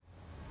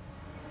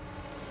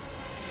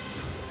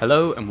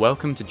Hello and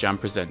welcome to Jam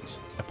Presents,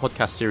 a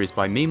podcast series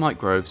by me, Mike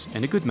Groves,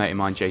 and a good mate of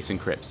mine, Jason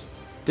Cripps.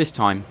 This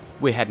time,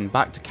 we're heading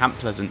back to Camp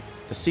Pleasant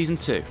for Season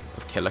 2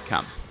 of Killer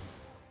Camp.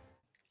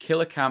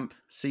 Killer Camp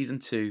Season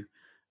 2,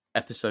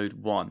 Episode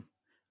 1,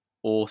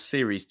 or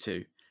Series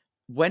 2.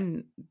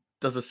 When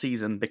does a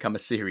season become a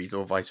series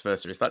or vice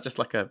versa? Is that just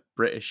like a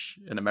British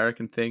and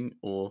American thing?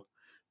 Or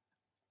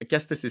I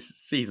guess this is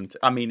Season 2.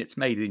 I mean, it's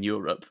made in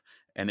Europe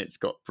and it's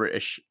got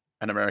British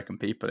and American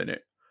people in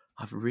it.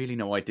 I've really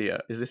no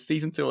idea. Is this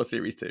Season 2 or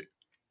Series 2?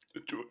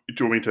 Do you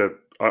want me to...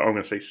 I'm going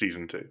to say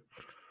Season 2.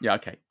 Yeah,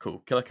 okay,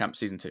 cool. Killer Camp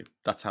Season 2.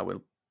 That's how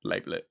we'll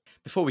label it.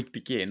 Before we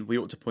begin, we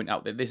ought to point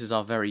out that this is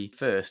our very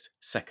first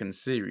second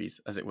series,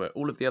 as it were.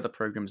 All of the other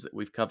programmes that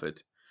we've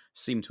covered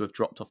seem to have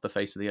dropped off the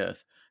face of the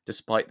earth,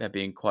 despite there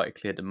being quite a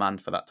clear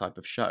demand for that type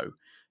of show.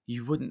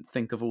 You wouldn't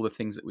think of all the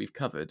things that we've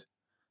covered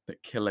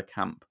that Killer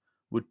Camp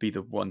would be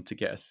the one to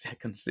get a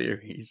second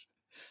series.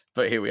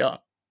 But here we are.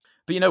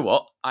 But you know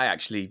what? I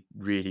actually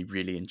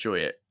really enjoy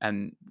it.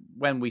 And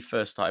when we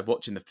first started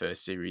watching the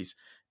first series,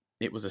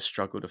 it was a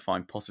struggle to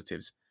find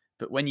positives.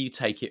 But when you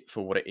take it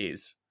for what it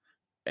is,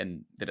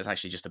 and that it's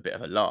actually just a bit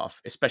of a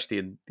laugh, especially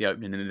in the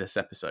opening in this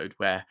episode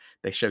where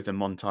they show the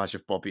montage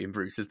of Bobby and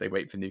Bruce as they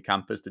wait for new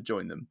campers to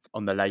join them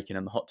on the lake and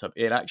in the hot tub,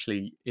 it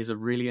actually is a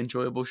really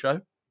enjoyable show.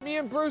 Me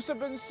and Bruce have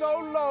been so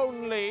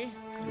lonely.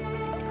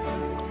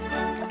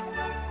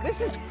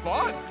 This is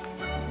fun.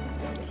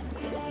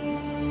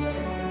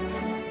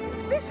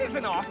 This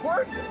isn't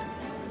awkward.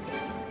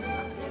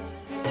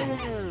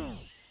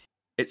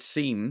 It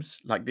seems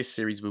like this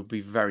series will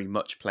be very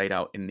much played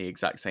out in the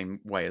exact same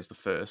way as the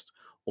first,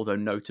 although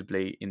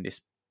notably in this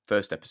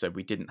first episode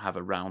we didn't have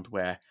a round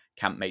where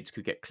campmates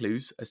could get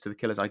clues as to the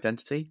killer's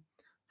identity.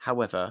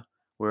 However,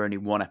 we're only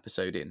one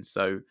episode in,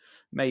 so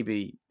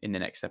maybe in the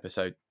next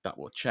episode that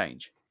will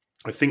change.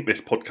 I think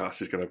this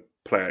podcast is going to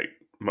play out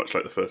much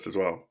like the first as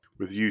well,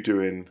 with you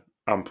doing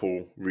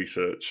ample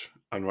research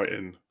and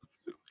writing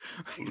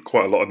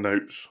quite a lot of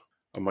notes,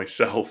 and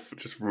myself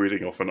just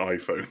reading off an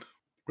iPhone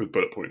with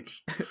bullet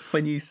points.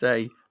 When you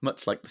say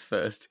much like the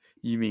first,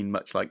 you mean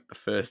much like the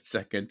first,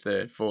 second,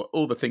 third, fourth,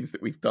 all the things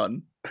that we've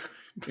done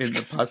in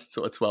the past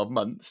sort of 12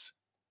 months.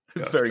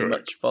 Very correct.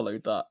 much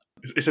followed that.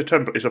 It's a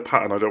template, it's a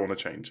pattern I don't want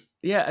to change.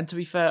 Yeah, and to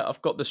be fair,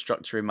 I've got the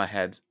structure in my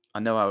head. I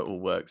know how it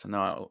all works. I know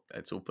how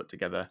it's all put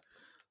together.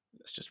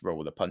 Let's just roll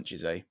with the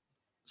punches, eh?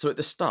 So at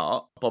the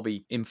start,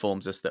 Bobby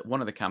informs us that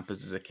one of the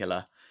campers is a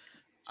killer,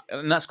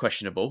 and that's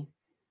questionable.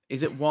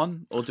 Is it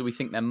one, or do we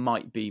think there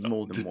might be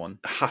more than one?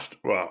 It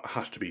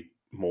has to be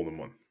more than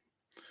one.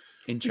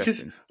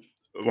 Interesting.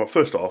 Because, well,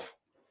 first off,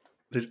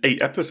 there's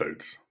 8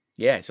 episodes.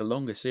 Yeah, it's a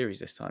longer series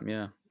this time,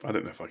 yeah. I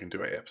don't know if I can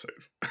do 8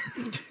 episodes.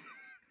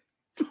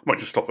 I might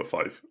just stop at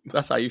 5.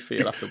 That's how you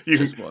feel after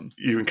just one.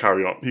 You can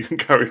carry on. You can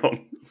carry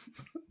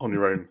on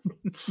your own.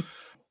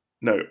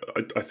 No,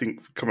 I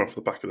think coming off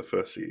the back of the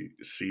first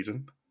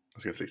season, I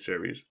was going to say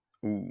series,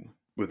 Ooh.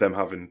 with them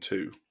having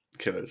 2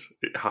 killers,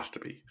 it has to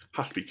be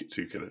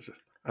 2 killers.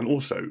 And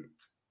also,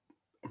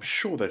 I'm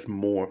sure there's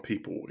more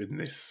people in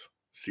this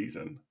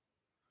season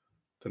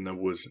than there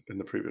was in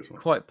the previous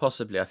one. Quite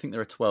possibly. I think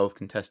there are 12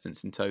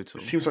 contestants in total.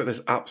 It seems like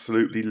there's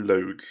absolutely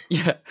loads.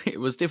 Yeah, it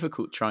was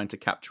difficult trying to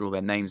capture all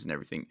their names and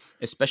everything,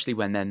 especially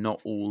when they're not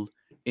all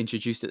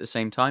introduced at the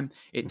same time.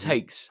 It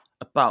takes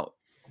about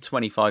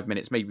 25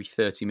 minutes, maybe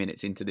 30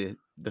 minutes into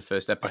the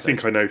first episode. I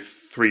think I know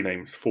 4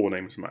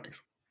 names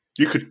max.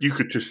 You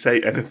could just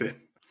say anything.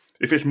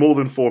 If it's more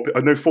than 4,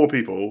 I know 4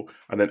 people,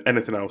 and then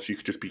anything else, you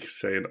could just be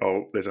saying,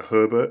 "Oh, there's a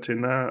Herbert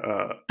in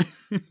there."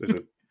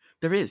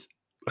 There is.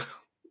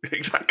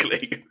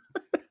 Exactly.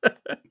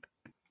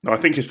 No, I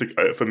think it's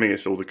for me,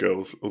 it's all the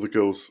girls. All the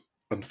girls,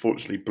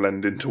 unfortunately,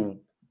 blend into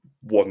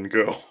one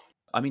girl.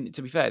 I mean,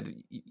 to be fair,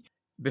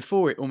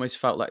 before it almost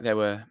felt like there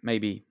were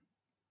maybe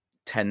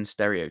 10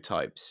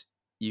 stereotypes.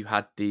 You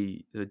had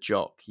the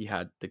jock, you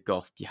had the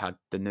goth, you had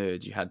the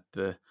nerd, you had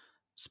the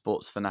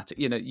sports fanatic.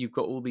 You know, you've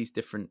got all these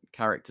different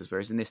characters,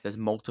 whereas in this there's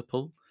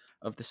multiple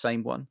of the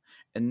same one.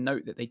 And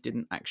note that they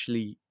didn't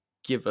actually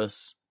give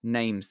us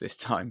names this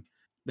time.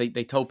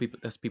 They told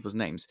us people's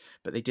names,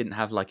 but they didn't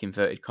have like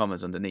inverted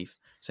commas underneath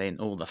saying,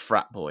 "Oh, the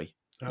frat boy,"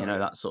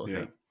 that sort of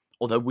thing.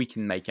 Although we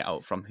can make it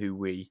out from who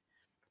we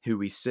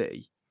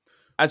see.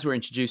 As we're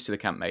introduced to the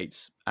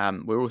campmates,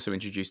 we're also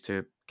introduced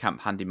to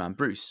camp handyman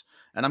Bruce,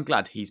 and I'm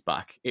glad he's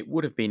back. It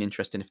would have been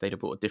interesting if they'd have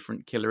brought a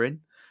different killer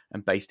in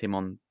and based him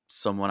on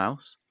someone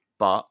else,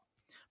 but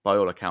by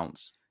all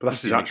accounts,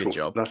 that's his actual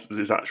job. That's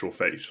his actual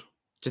face.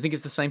 Do you think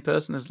it's the same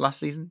person as last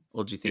season,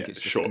 or do you think it's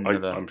just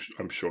another?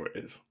 I'm sure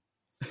it is.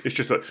 It's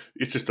just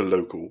a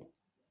local,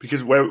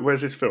 because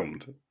where's this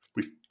filmed?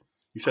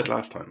 You said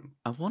last time.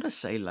 I want to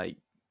say like.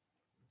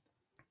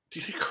 Do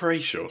you say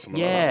Croatia or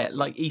something? Yeah, like that?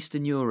 Like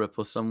Eastern Europe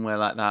or somewhere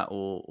like that,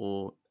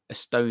 or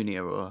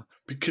Estonia, or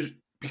because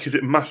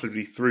it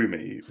massively threw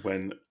me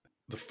when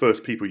the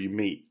first people you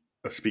meet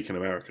are speaking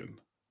American.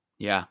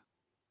 Yeah,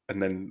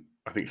 and then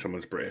I think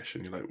someone's British,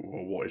 and you're like,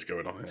 well, what is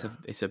going on here?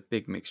 It's a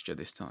big mixture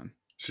this time.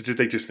 So did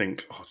they just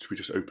think, should we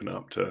just open it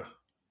up to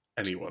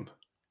anyone?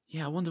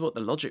 Yeah, I wonder what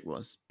the logic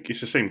was.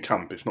 It's the same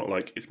camp. It's not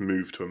like it's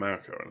moved to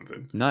America or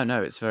anything.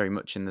 No, it's very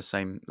much in the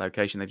same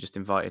location. They've just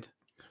invited.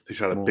 They just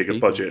had a More bigger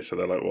people. budget, so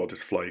they're like, well,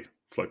 just fly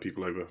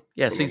people over.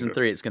 Yeah, for season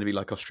longer. 3, it's going to be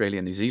like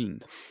Australia, New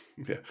Zealand,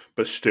 Yeah,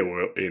 but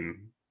still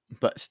in.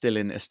 but still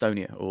in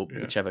Estonia or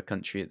Yeah. whichever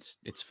country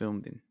it's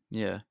filmed in.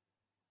 Yeah.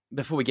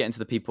 Before we get into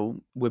the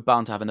people, we're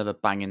bound to have another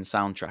banging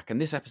soundtrack. And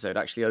this episode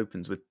actually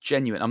opens with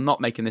genuine, I'm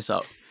not making this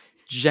up,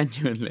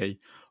 genuinely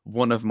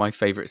one of my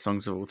favourite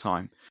songs of all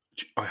time.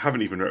 I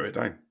haven't even written it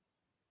down.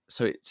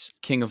 So it's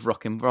King of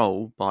Rock and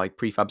Roll by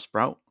Prefab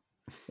Sprout,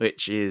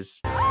 which is...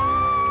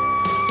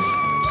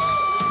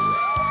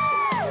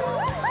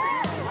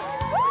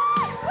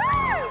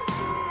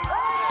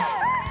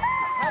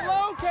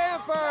 Hello,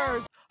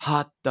 campers!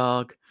 Hot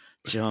dog,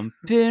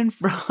 jumping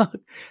frog,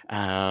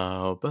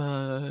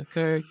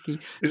 Albuquerque.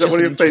 Is that Just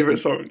one an of your favourite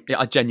interesting- songs? Yeah,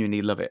 I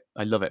genuinely love it.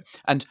 I love it.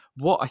 And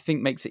what I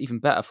think makes it even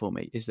better for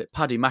me is that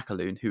Paddy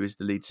McAloon, who is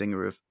the lead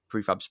singer of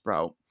Prefab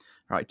Sprout,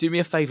 right, do me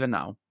a favour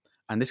now,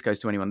 and this goes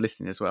to anyone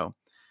listening as well,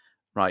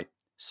 right,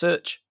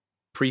 search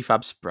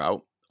Prefab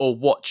Sprout or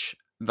watch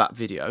that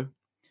video,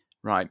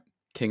 right,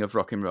 King of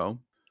Rock and Roll,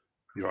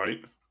 You're right.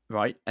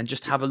 right, and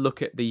just have a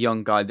look at the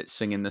young guy that's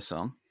singing the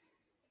song.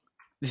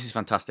 This is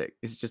fantastic.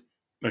 It's just,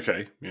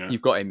 Okay, yeah.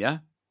 you've got him, yeah?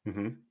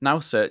 hmm Now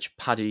search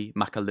Paddy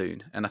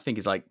McAloon, and I think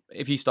it's like,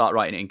 if you start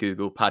writing it in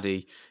Google,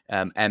 Paddy,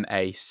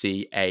 MACALL,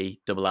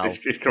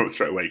 It's coming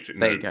straight away because it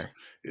there you knows.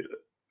 go.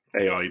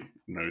 AI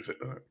knows it.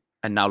 doesn't it?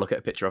 And now look at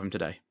a picture of him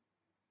today.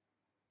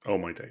 Oh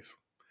my days.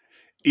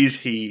 Is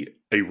he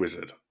a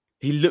wizard?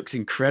 He looks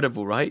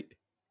incredible, right?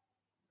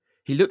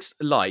 He looks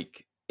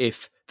like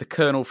if the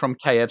Colonel from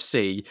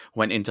KFC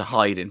went into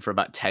hiding for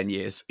about 10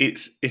 years.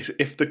 It's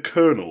if the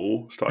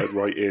Colonel started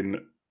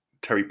writing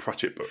Terry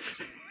Pratchett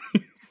books.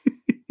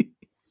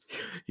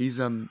 He's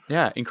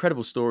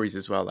incredible stories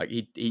as well. Like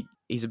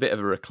he's a bit of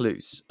a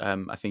recluse.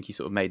 I think he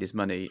sort of made his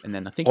money, and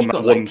then I think On he that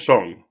got one like,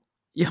 song.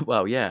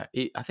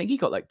 I think he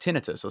got like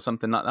tinnitus or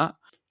something like that,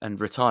 and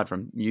retired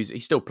from music. He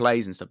still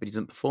plays and stuff, but he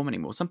doesn't perform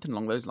anymore. Something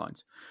along those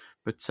lines.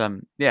 But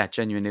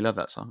genuinely love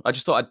that song. I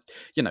just thought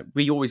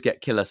we always get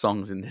killer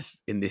songs in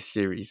this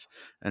series,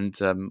 and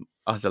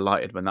I was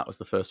delighted when that was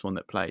the first one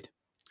that played.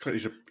 God,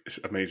 it's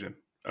amazing.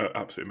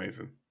 Absolutely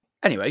amazing.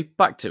 Anyway,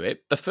 back to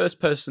it. The first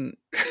person.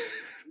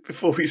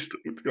 Before we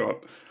start, God,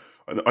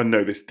 I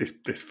know this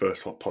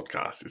first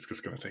podcast is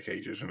just going to take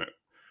ages, isn't it?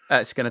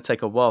 It's going to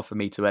take a while for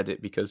me to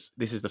edit because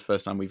this is the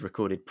first time we've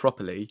recorded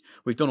properly.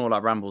 We've done all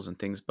our rambles and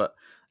things, but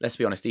let's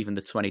be honest, even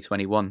the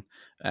 2021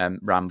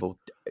 ramble,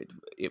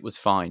 it was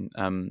fine.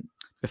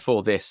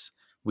 Before this,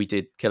 we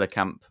did Killer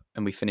Camp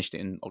and we finished it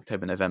in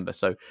October, November.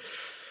 So,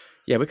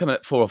 yeah, we're coming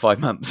at 4 or 5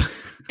 months.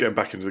 Getting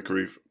back into the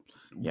groove.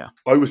 Yeah.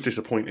 I was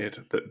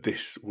disappointed that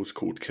this was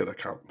called Killer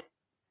Camp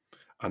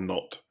and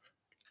not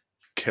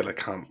Killer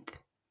Camp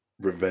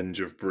Revenge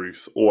of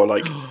Bruce, or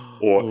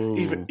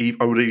even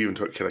I would have even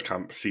took Killer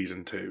Camp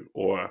Season 2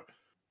 or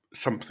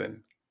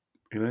something,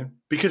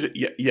 because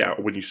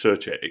when you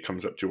search it, it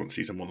comes up, do you want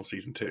Season 1 or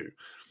Season 2?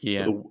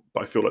 Yeah.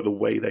 But I feel like the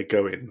way they're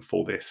going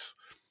for this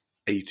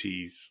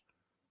 80s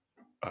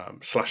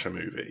slasher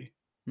movie,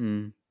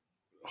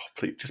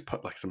 please just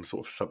put like some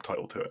sort of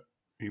subtitle to it,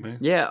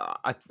 Yeah,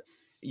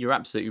 you're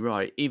absolutely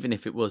right. Even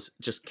if it was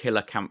just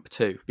Killer Camp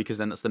 2, because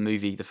then that's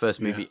the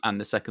first movie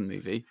and the second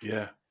movie.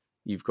 Yeah.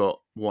 You've got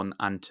 1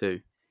 and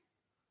 2.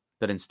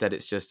 But instead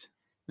it's just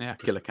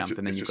Killer Camp,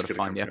 and then you've got to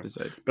find the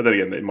episode. But then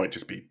again, it might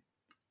just be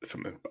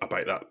something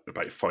about that,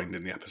 about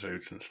finding the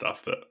episodes and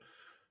stuff, that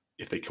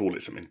if they call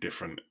it something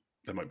different,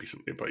 there might be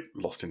something about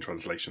lost in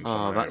translation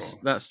somewhere.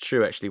 That's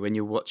true, actually, when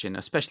you're watching,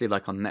 especially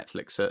like on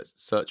Netflix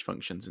search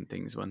functions and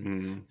things,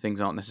 when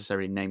things aren't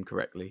necessarily named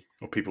correctly.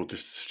 Or people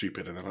just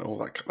stupid and they're like,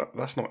 oh,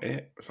 that's not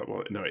it. It's like,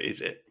 well, no, it is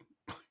it.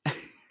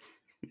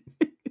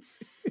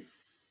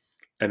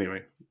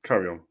 Anyway,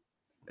 carry on.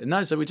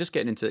 No, so we're just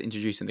getting into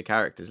introducing the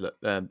characters. Look,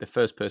 the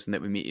first person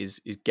that we meet is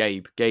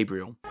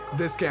Gabriel.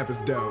 This camp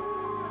is dope.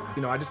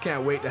 I just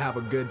can't wait to have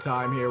a good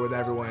time here with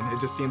everyone. It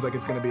just seems like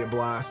it's going to be a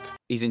blast.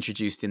 He's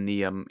introduced in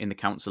the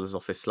counselor's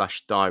office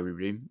 / diary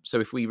room. So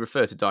if we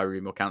refer to diary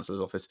room or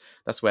counselor's office,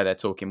 that's where they're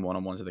talking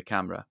one-on-one to the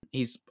camera.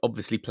 He's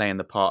obviously playing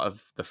the part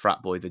of the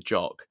frat boy, the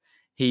jock.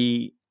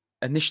 He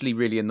initially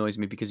really annoys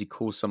me because he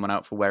calls someone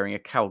out for wearing a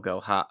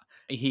cowgirl hat.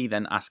 He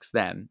then asks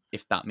them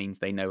if that means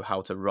they know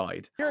how to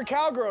ride. You're a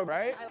cowgirl,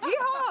 right?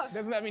 Yeehaw!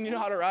 Doesn't that mean you know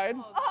how to ride?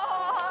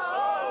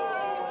 Oh,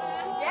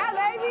 yeah,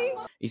 baby.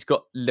 He's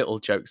got little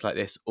jokes like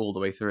this all the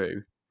way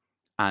through.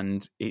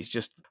 And it's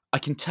just, I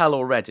can tell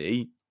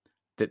already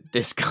that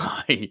this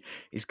guy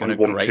is going to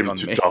grate on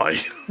me.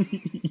 Die.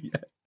 Yeah.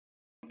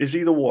 Is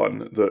he the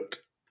one that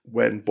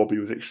when Bobby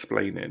was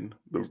explaining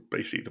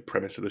basically the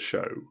premise of the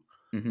show,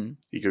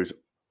 he goes,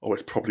 oh,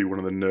 it's probably one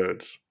of the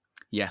nerds.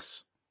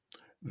 Yes.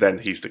 Then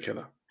he's the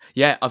killer.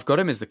 Yeah, I've got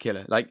him as the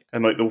killer.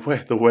 And like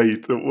the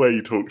way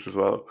he talks as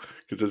well,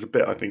 because there's a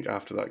bit I think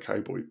after that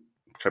cowboy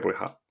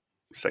hat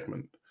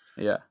segment.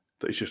 Yeah.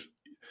 That it's just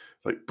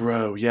like,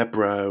 bro,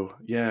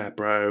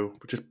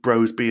 just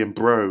bros being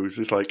bros.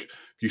 It's like, if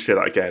you say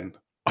that again,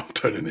 I'm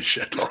turning this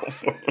shit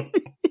off.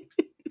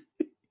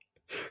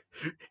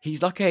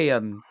 He's like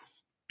a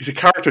He's a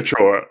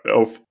caricature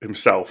of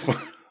himself.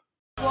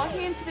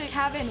 Walking into the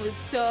cabin was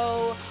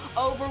so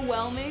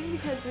overwhelming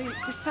because we're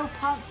just so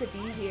pumped to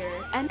be here.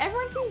 And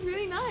everyone seems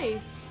really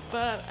nice,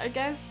 but I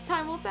guess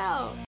time will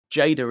tell.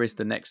 Jada is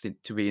the next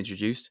to be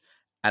introduced,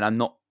 and I'm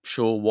not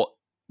sure what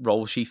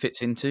role she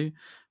fits into.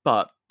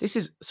 But this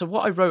is so.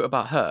 What I wrote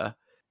about her,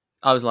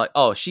 I was like,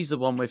 oh, she's the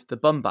one with the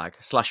bum bag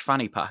 /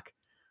 fanny pack,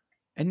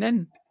 and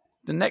then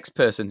the next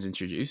person's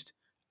introduced,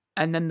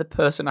 and then the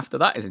person after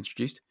that is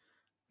introduced.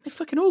 They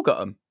fucking all got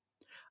them.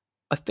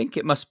 I think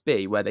it must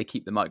be where they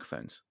keep the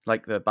microphones,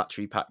 like the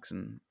battery packs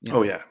and. You know.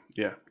 Oh yeah,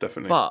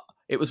 definitely. But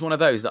it was one of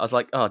those that I was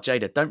like, oh,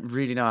 Jada, don't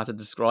really know how to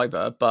describe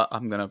her, but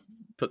I'm gonna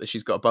put that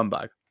she's got a bum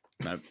bag.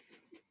 No,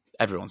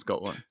 everyone's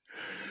got one.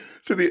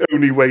 So the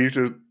only way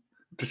to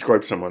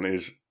describe someone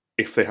is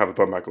if they have a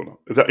bum bag or not.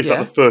 Is that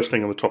the first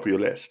thing on the top of your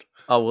list?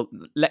 Oh, well,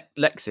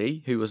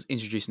 Lexi, who was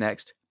introduced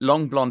next,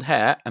 long blonde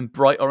hair and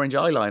bright orange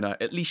eyeliner.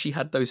 At least she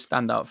had those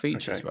standout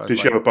features. Okay. Did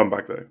she have a bum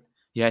bag, though?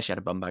 Yeah, she had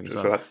a bum bag as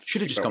well. So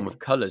should have just gone with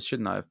colours,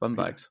 shouldn't I, of bum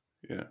bags?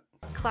 Yeah.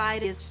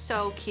 Clyde is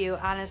so cute,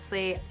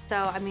 honestly. So,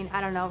 I mean, I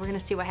don't know. We're going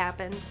to see what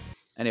happens.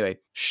 Anyway,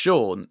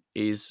 Sean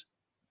is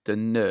the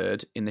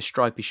nerd in the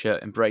stripy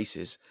shirt and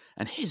braces,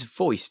 and his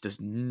voice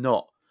does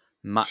not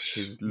match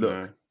his look.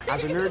 No.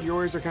 As a nerd, you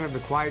always are kind of the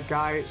quiet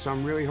guy, so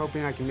I'm really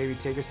hoping I can maybe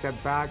take a step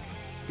back,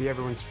 be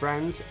everyone's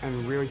friend,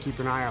 and really keep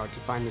an eye out to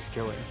find this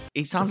killer.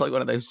 He sounds like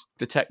one of those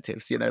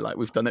detectives, like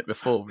we've done it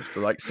before with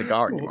the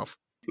cigaring him off.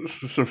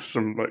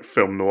 Some like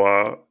film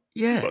noir.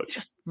 Yeah, like... it's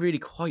just really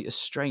quite a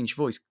strange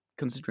voice,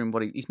 considering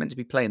what he's meant to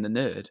be playing the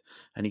nerd,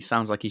 and he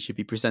sounds like he should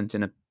be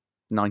presenting a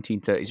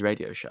 1930s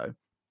radio show.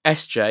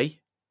 SJ,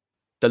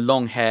 the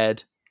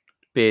long-haired,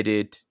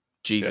 bearded,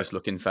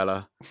 Jesus-looking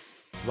fella.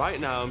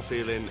 Right now I'm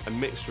feeling a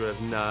mixture of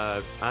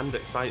nerves and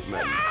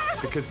excitement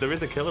because there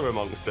is a killer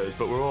amongst us,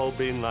 but we're all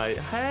being like,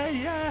 hey,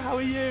 yeah, how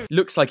are you?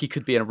 Looks like he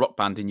could be in a rock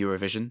band in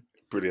Eurovision.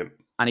 Brilliant.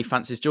 And he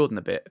fancies Jordan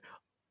a bit.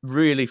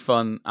 Really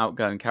fun,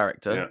 outgoing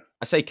character. Yeah.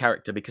 I say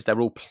character because they're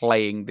all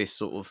playing this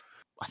sort of...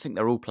 I think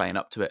they're all playing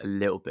up to it a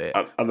little bit.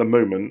 At the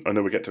moment, I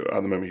know we get to it.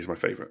 At the moment, he's my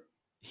favourite.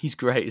 He's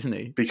great, isn't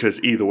he?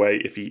 Because either way,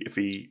 if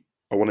he,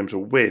 I want him to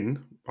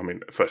win. I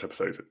mean, first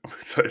episode,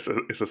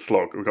 it's a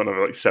slog. We've got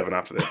another 7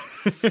 after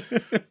this.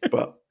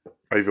 But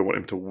I either want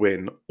him to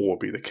win or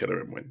be the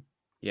killer and win.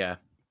 Yeah.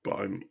 But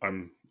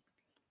I'm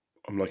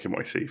liking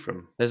what I see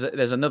from.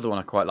 There's another one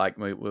I quite like.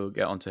 We'll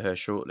get onto her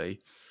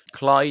shortly.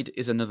 Clyde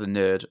is another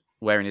nerd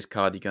wearing his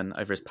cardigan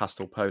over his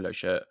pastel polo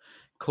shirt.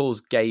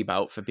 Calls Gabe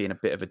out for being a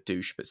bit of a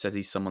douche, but says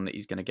he's someone that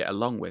he's going to get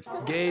along with.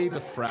 Gabe's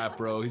a frat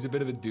bro. He's a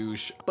bit of a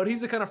douche, but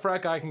he's the kind of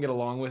frat guy I can get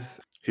along with.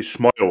 His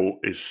smile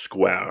is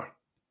square.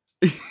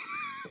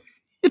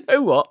 You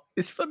know what?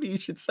 It's funny you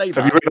should say that.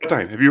 Have you written that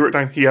down? Have you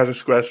written down he has a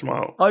square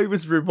smile? I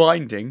was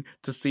rewinding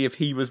to see if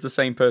he was the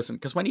same person,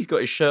 because when he's got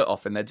his shirt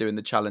off and they're doing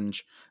the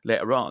challenge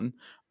later on,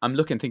 I'm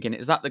looking thinking,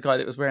 is that the guy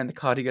that was wearing the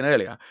cardigan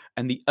earlier?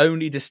 And the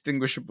only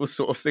distinguishable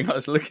sort of thing I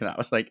was looking at, I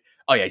was like,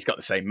 oh yeah, he's got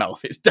the same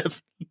mouth. It's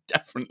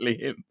definitely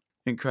him.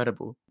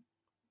 Incredible.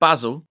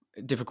 Basil,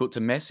 difficult to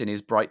miss in his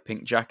bright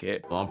pink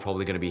jacket. Well, I'm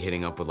probably going to be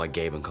hitting up with like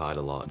Gabe and Clyde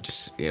a lot.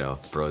 Just,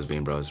 bros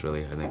being bros,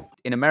 really, I think.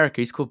 In America,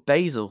 he's called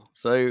Basil.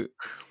 So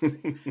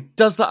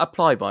does that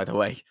apply, by the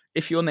way?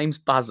 If your name's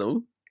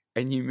Basil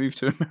and you move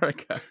to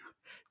America,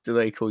 do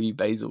they call you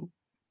Basil?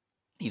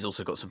 He's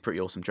also got some pretty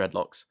awesome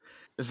dreadlocks.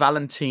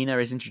 Valentina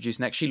is introduced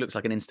next. She looks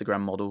like an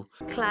Instagram model.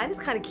 Clyde is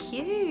kind of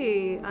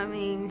cute. I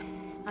mean,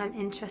 I'm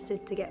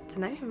interested to get to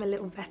know him a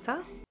little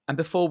better. And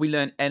before we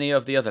learn any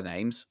of the other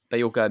names,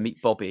 they all go and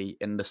meet Bobby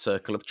in the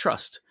Circle of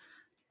Trust.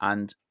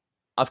 And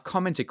I've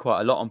commented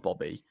quite a lot on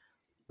Bobby.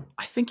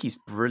 I think he's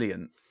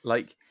brilliant.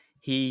 Like,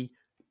 he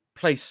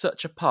plays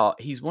such a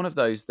part. He's one of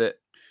those that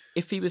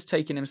if he was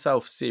taking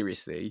himself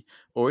seriously,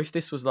 or if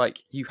this was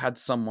like you had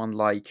someone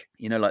like,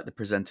 like the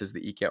presenters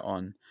that you get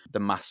on The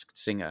Masked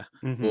Singer,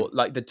 or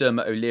like the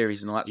Dermot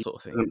O'Learys and all that sort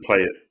of thing.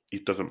 He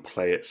doesn't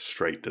play it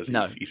straight, does he?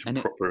 No. He's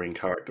proper in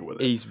character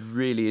with it. He's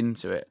really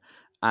into it.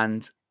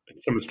 And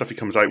some of the stuff he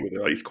comes out with,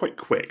 like, he's quite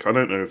quick. I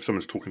don't know if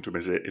someone's talking to him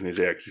in his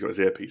ear because he's got his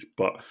earpiece,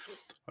 but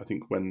I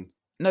think when...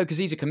 No, because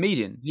he's a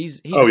comedian.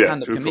 He's a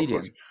stand-up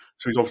comedian.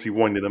 So he's obviously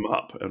winding them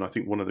up, and I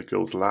think one of the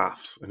girls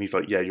laughs, and he's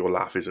like, yeah, your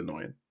laugh is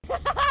annoying. I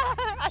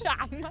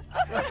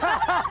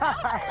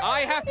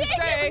have to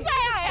say,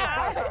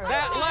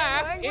 that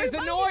laugh is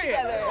annoying.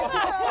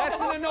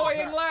 That's an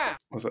annoying laugh.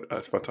 I was like,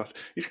 that's fantastic.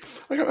 I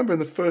can't remember in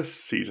the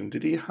first season,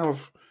 did he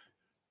have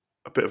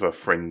a bit of a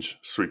fringe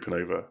sweeping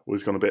over? Or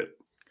he's gone a bit...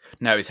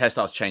 No, his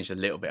hairstyle's changed a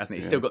little bit, hasn't he?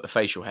 He's still got the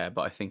facial hair,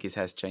 but I think his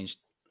hair's changed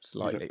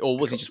slightly. Or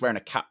was he just wearing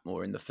a cap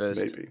more in the first?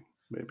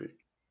 Maybe.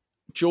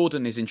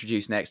 Jordan is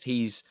introduced next.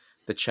 He's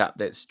the chap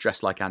that's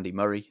dressed like Andy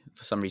Murray.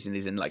 For some reason,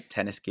 he's in like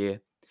tennis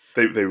gear.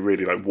 They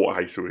really like, what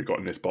house have we got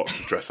in this box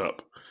to dress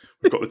up?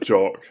 We've got the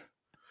jock.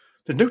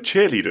 There's no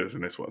cheerleaders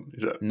in this one,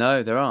 is it?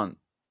 No, there aren't.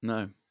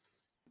 No.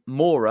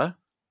 Maura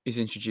is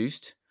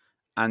introduced,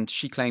 And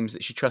she claims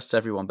that she trusts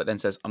everyone, but then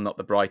says, I'm not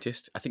the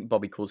brightest. I think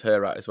Bobby calls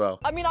her out as well.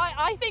 I mean,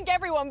 I think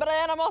everyone, but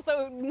then I'm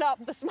also not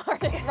the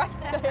smartest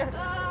right there.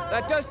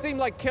 That does seem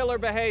like killer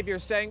behavior,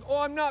 saying, oh,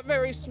 I'm not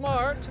very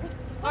smart.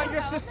 I'm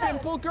just a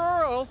simple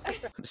girl.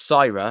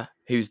 Syra,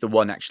 who's the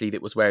one actually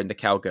that was wearing the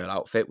cowgirl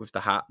outfit with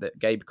the hat that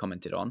Gabe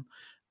commented on,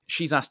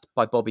 she's asked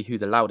by Bobby who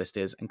the loudest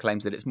is and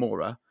claims that it's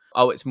Maura.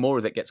 Oh, it's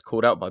Maura that gets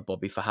called out by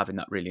Bobby for having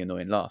that really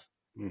annoying laugh.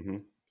 Mm-hmm.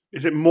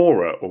 Is it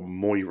Maura or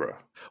Moira?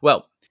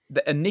 Well,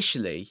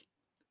 initially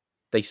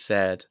they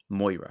said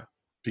Moira.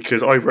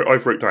 Because I've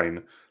wrote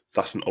down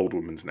that's an old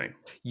woman's name.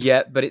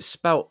 Yeah, but it's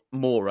spelt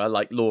Maura,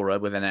 like Laura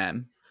with an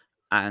M,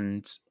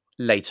 and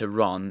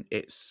later on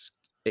it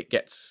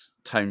gets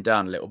toned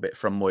down a little bit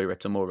from Moira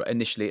to Maura.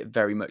 Initially it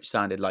very much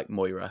sounded like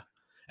Moira,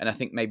 and I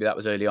think maybe that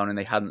was early on and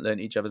they hadn't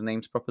learnt each other's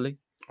names properly.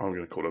 I'm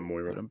going to call her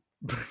Moira.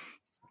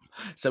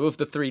 So of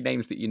the three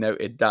names that you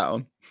noted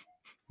down,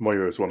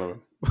 Moira is one of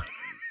them.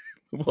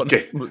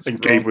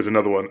 And Gabe was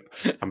another one,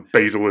 and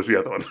Basil was the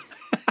other one.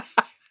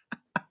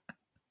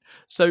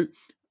 So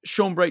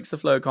Sean breaks the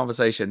flow of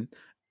conversation,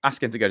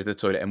 asking to go to the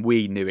toilet, and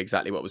we knew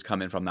exactly what was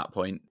coming from that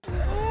point.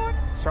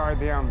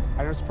 Sorry, I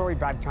know it's probably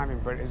bad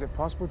timing, but is it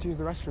possible to use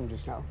the restroom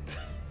just now?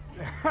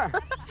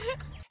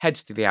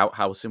 Heads to the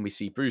outhouse, and we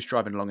see Bruce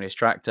driving along in his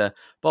tractor.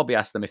 Bobby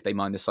asks them if they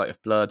mind the sight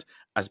of blood,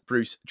 as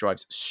Bruce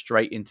drives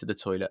straight into the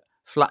toilet,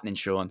 flattening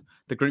Sean.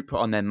 The group put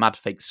on their mad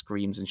fake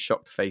screams and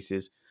shocked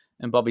faces,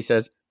 and Bobby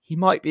says, he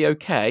might be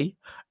okay,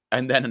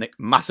 and then a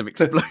massive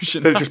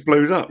explosion. Then it just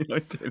blows up.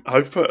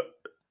 I've put,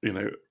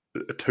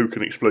 a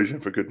token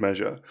explosion for good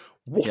measure.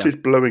 What is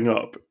blowing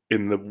up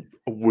in the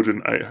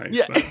wooden outhouse?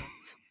 Yeah.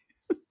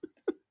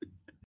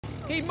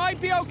 He might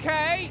be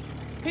okay.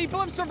 People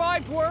have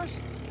survived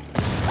worse.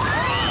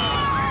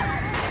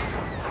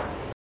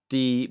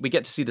 We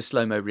get to see the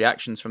slow-mo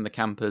reactions from the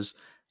campers,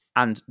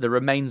 and the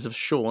remains of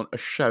Sean are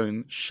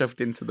shown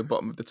shoved into the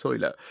bottom of the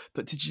toilet.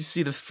 But did you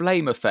see the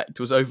flame effect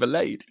was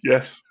overlaid?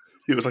 Yes.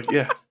 It was like,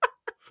 yeah.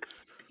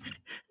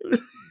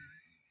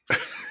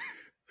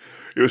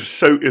 It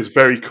was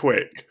very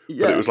quick,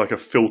 but it was like a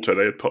filter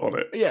they had put on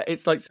it. Yeah,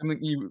 it's like something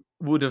you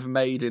would have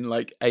made in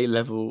like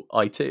A-level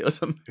IT or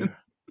something.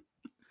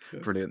 Yeah.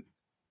 Brilliant.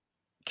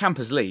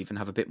 Campers leave and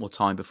have a bit more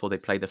time before they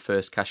play the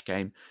first cash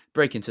game,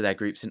 break into their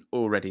groups, and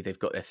already they've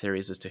got their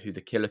theories as to who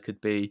the killer could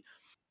be.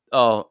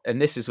 Oh,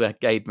 and this is where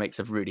Gabe makes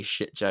a really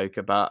shit joke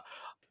about,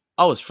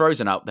 I was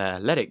frozen out there,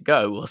 let it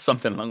go, or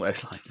something along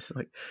those lines. It's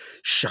like,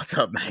 shut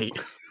up, mate.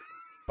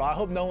 But I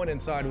hope no one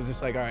inside was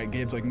just like, all right,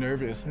 Gabe's like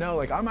nervous. No,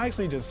 like I'm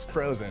actually just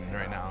frozen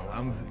right now.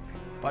 I'm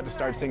about to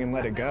start singing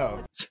Let It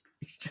Go.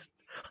 He's just,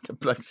 the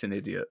bloke's an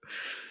idiot.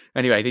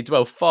 Anyway, they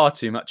dwell far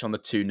too much on the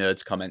two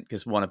nerds comment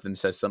because one of them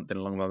says something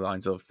along the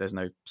lines of there's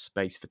no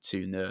space for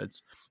two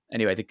nerds.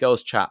 Anyway, the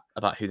girls chat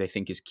about who they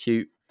think is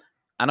cute.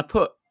 And I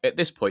put, at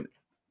this point,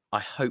 I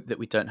hope that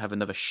we don't have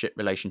another shit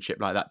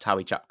relationship like that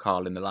Towie chap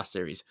Carl in the last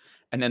series.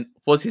 And then,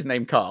 was his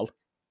name Carl?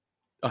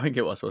 I think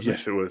it was, wasn't it?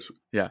 Yes, it was.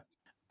 Yeah.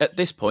 At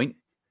this point,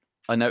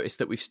 I noticed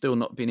that we've still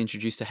not been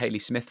introduced to Hayley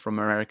Smith from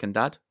American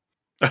Dad.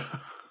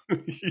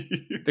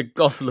 The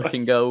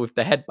goth-looking girl with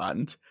the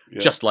headband,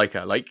 just like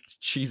her. Like,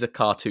 she's a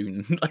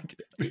cartoon,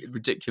 like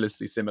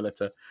ridiculously similar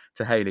to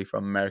Hayley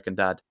from American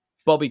Dad.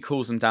 Bobby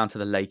calls them down to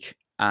the lake,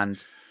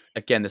 and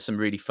again, there's some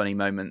really funny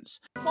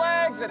moments.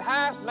 Flags at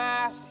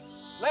half-mast.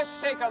 Let's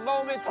take a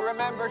moment to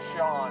remember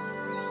Sean.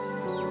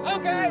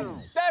 Okay,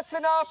 that's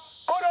enough.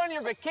 Put on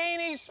your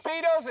bikinis,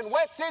 Speedos, and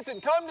wetsuits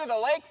and come to the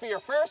lake for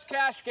your first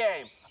cash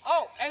game.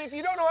 Oh, and if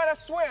you don't know how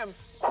to swim,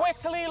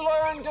 quickly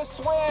learn to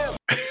swim.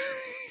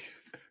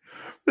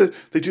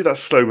 They do that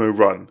slow-mo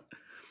run.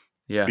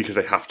 Yeah. Because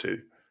they have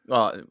to.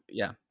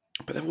 Yeah.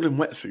 But they're all in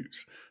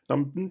wetsuits.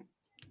 I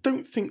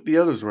don't think the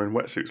others were in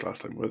wetsuits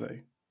last time, were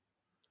they?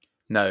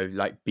 No,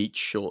 like beach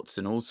shorts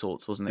and all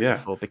sorts, wasn't it? Yeah.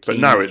 Before bikinis. But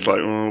now it's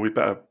like, we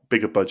better,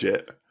 bigger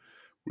budget.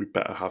 We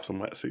better have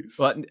some wetsuits.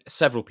 Well,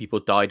 several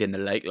people died in the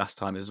lake last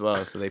time as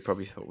well, so they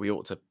probably thought we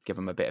ought to give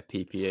them a bit of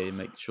PPE and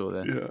make sure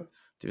they're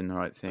doing the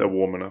right thing. They're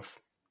warm enough.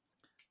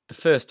 The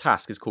first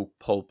task is called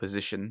Pole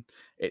Position.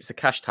 It's a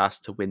cash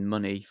task to win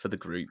money for the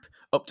group,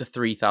 up to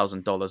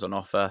 $3,000 on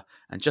offer,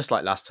 and just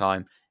like last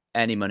time,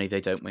 any money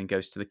they don't win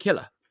goes to the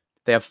killer.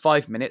 They have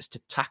 5 minutes to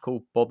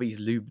tackle Bobby's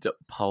lubed up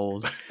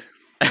pole.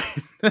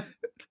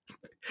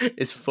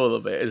 It's full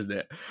of it, isn't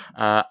it?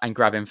 And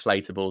grab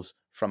inflatables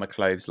from a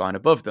clothesline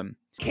above them.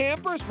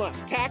 Campers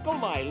must tackle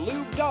my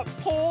lubed up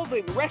poles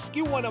and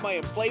rescue one of my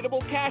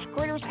inflatable cash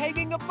critters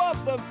hanging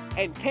above them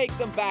and take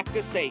them back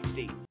to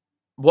safety.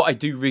 What I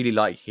do really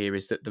like here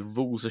is that the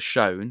rules are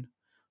shown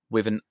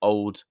with an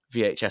old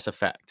VHS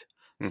effect.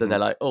 So they're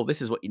like, oh,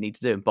 this is what you need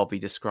to do. And Bobby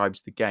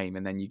describes the game.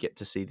 And then you get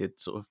to see the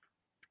sort of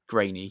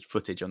grainy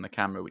footage on the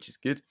camera, which is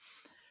good.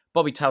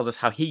 Bobby tells us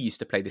how he used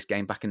to play this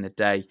game back in the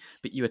day,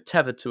 but you were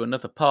tethered to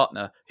another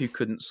partner who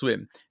couldn't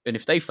swim. And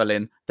if they fell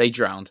in, they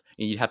drowned,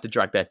 and you'd have to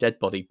drag their dead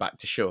body back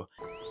to shore.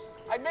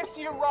 I miss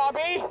you,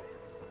 Robbie.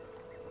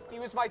 He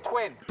was my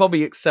twin.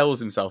 Bobby excels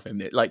himself in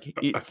it. Like,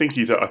 I think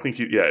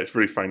it's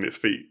really found its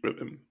feet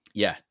with him.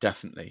 Yeah,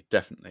 definitely.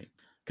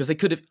 Because Because they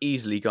could have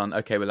easily gone,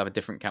 okay, we'll have a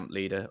different camp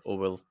leader, or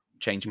we'll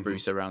change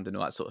Bruce around and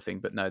all that sort of thing.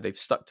 But no, they've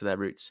stuck to their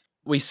roots.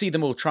 We see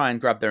them all try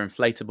and grab their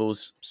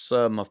inflatables,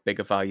 some of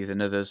bigger value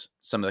than others.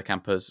 Some of the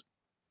campers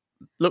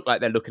look like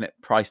they're looking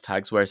at price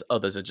tags, whereas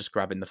others are just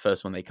grabbing the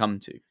first one they come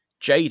to.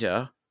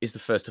 Jada is the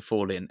first to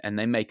fall in, and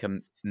they make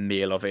a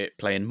meal of it,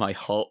 playing My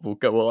Heart Will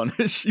Go On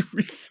as she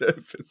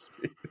resurfaces.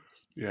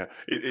 Yeah,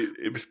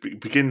 it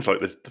begins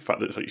like the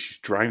fact that it's like she's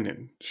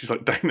drowning. She's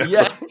like down there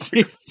Yeah, for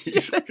like 2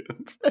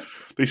 seconds.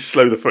 They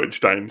slow the footage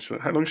down. She's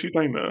like, how long is she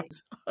down there?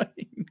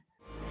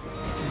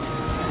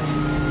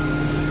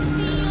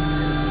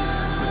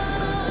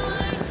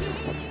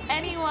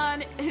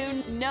 Anyone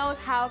who knows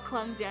how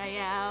clumsy I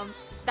am,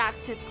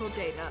 that's typical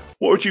Jada.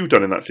 What would you have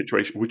done in that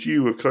situation? Would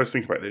you have, because I was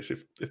thinking about this,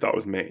 if that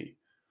was me,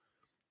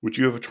 would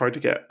you have tried to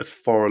get as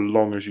far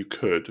along as you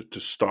could to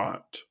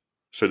start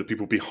so that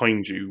people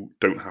behind you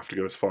don't have to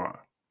go as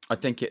far? I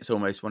think it's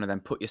almost one of them,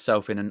 put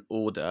yourself in an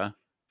order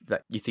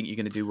that you think you're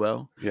going to do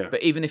well. Yeah.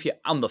 But even if you're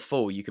on the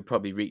full, you could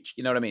probably reach,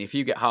 you know what I mean? If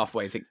you get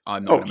halfway and think,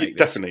 I'm not going to make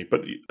this. Definitely.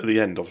 But at the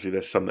end, obviously,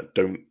 there's some that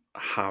don't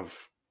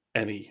have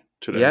any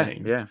to their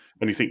name. Yeah.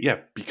 And you think,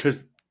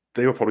 because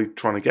they were probably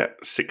trying to get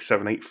 6,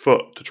 7, 8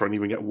 foot to try and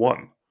even get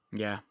one.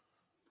 Yeah.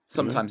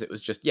 Sometimes it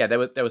was just, there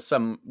were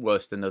some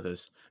worse than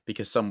others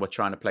because some were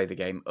trying to play the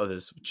game,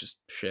 others were just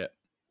shit.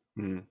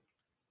 Mm.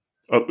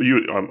 Oh,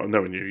 I'm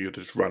knowing you'd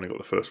just ran and got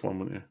the first one,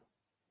 wouldn't you?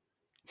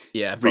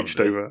 Yeah, reached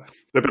probably. over.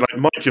 They'd be like,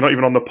 Mike, you're not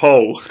even on the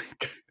pole.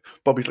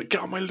 Bobby's like,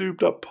 get on my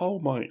lubed up pole,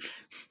 Mike.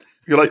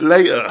 You're like,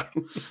 later.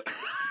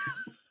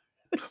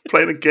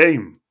 Playing a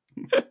game.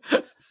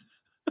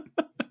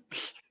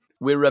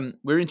 We're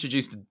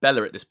introduced to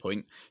Bella at this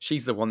point.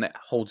 She's the one that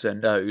holds her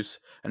nose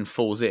and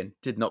falls in.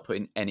 Did not put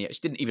in any. She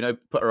didn't even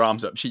put her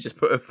arms up. She just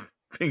put her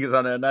fingers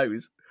on her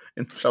nose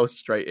and fell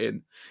straight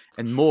in.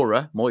 And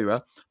Moira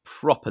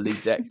properly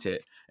decked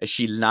it as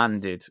she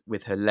landed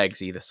with her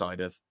legs either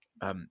side of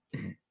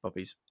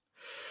Bobby's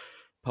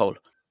pole.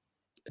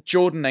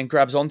 Jordan then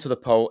grabs onto the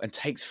pole and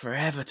takes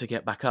forever to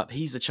get back up.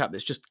 He's the chap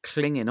that's just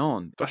clinging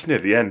on. That's near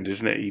the end,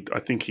 isn't it? I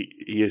think he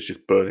is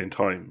just burning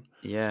time.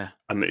 Yeah.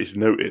 And it is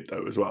noted,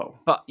 though, as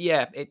well. But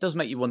yeah, it does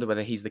make you wonder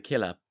whether he's the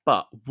killer.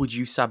 But would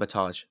you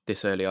sabotage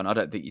this early on? I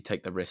don't think you'd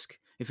take the risk.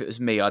 If it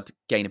was me, I'd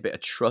gain a bit of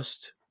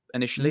trust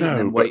initially and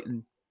then wait.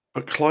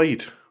 But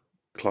Clyde?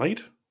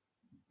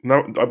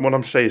 No, when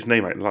I'm saying his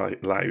name out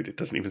loud, it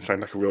doesn't even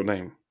sound like a real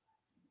name.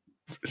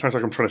 It sounds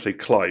like I'm trying to say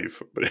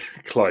Clive, but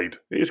Clyde.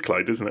 It is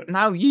Clyde, isn't it?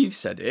 Now you've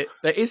said it,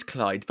 there is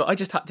Clyde, but I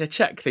just had to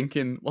check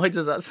thinking, why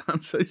does that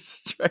sound so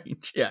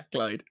strange? Yeah,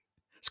 Clyde.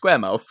 Square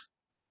mouth.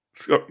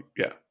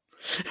 Yeah.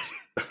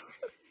 For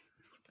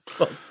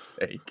God's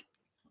sake.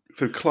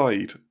 So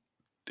Clyde,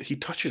 he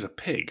touches a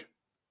pig.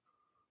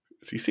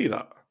 So you see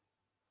that?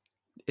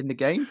 In the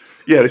game?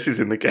 Yeah, this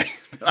is in the game.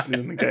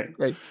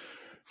 Okay.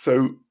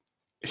 So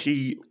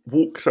he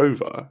walks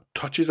over,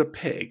 touches a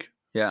pig.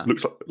 Yeah.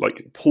 Looks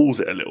like pulls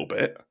it a little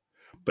bit,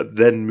 but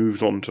then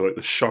moves on to like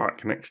the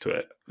shark next to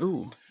it.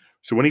 Ooh.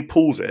 So when he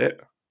pulls it,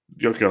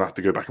 you're going to have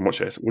to go back and watch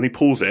this. When he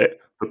pulls it,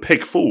 the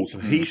pig falls.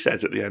 And he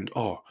says at the end,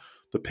 oh,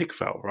 the pig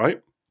fell,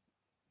 right?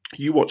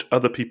 You watch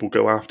other people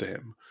go after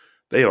him.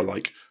 They are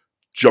like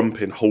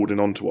jumping,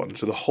 holding onto one.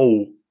 So the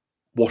whole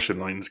washing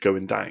line's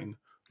going down.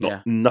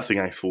 Nothing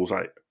else falls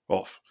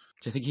off.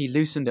 Do you think he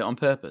loosened it on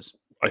purpose?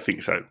 I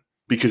think so.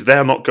 Because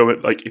they're not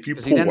going, like, if you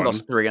pull he then one...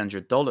 lost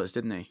 $300,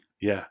 didn't he?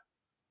 Yeah.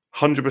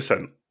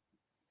 100%.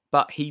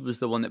 But he was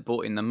the one that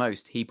bought in the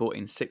most. He bought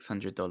in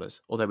 $600,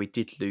 although we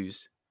did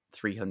lose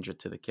 $300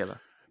 to the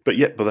killer. But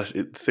that's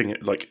the thing.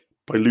 Like,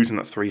 by losing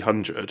that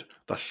 $300,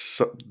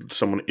 that's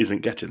someone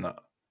isn't getting that.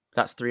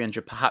 That's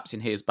 $300 perhaps in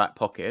his back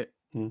pocket.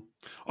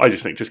 I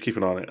just think just keep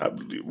an eye on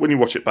it. When you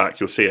watch it back,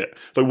 you'll see it.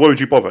 Like, why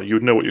would you bother? You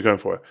would know what you're going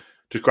for.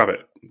 Just grab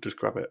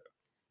it.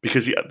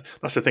 Because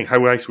that's the thing.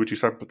 How else would you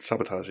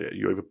sabotage it?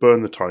 You either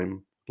burn the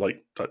time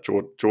like that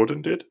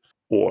Jordan did,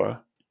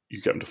 or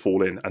you get them to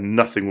fall in, and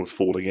nothing was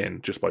falling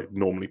in just by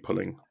normally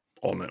pulling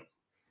on it.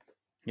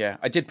 Yeah,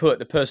 I did put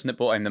the person that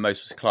bought him the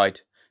most was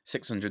Clyde,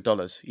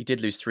 $600. He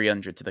did lose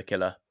 $300 to the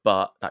killer,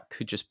 but that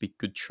could just be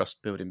good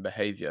trust building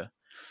behaviour.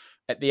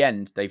 At the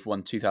end, they've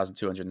won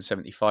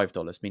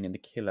 $2,275, meaning the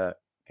killer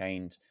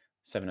gained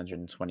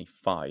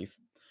 $725.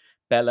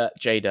 Bella,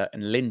 Jada,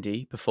 and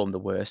Lindy performed the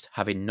worst,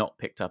 having not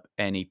picked up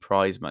any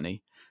prize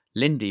money.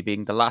 Lindy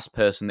being the last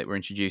person that we're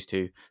introduced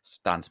to,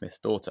 Stan Smith's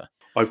daughter.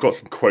 I've got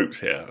some quotes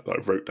here that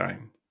I wrote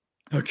down.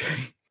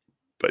 Okay.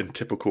 But in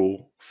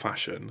typical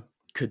fashion.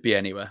 Could be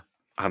anywhere.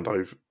 And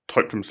I've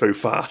typed them so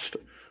fast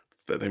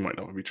that they might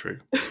not be true.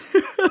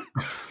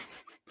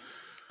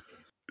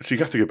 So you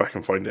have to go back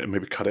and find it and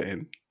maybe cut it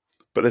in.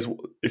 But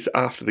it's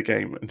after the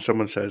game and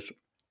someone says,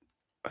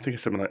 I think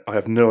it's something like, I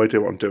have no idea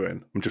what I'm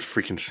doing. I'm just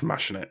freaking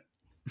smashing it.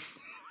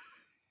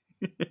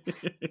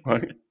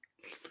 Right?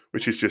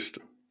 Which is just...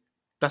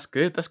 That's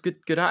good. That's good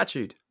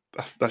attitude.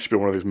 That should be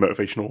one of those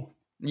motivational...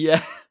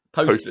 Yeah,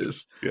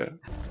 posters. Yeah.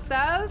 So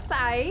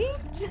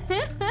psyched.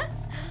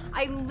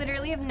 I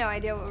literally have no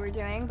idea what we're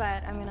doing,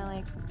 but I'm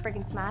gonna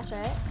freaking smash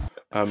it.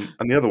 And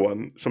the other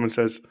one, someone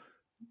says,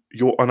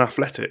 you're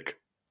unathletic.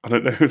 I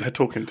don't know who they're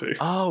talking to.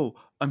 Oh,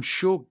 I'm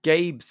sure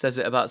Gabe says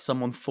it about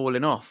someone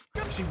falling off.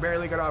 She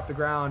barely got off the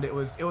ground. It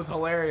was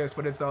hilarious,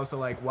 but it's also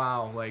like,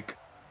 wow, like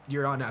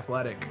you're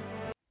unathletic.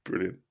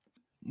 Brilliant.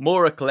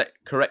 Maura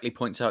correctly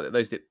points out that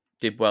those that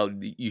did well,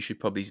 you should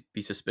probably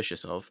be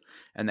suspicious of,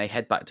 and they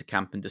head back to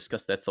camp and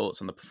discuss their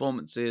thoughts on the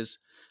performances.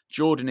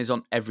 Jordan is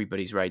on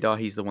everybody's radar.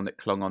 He's the one that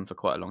clung on for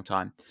quite a long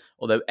time,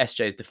 although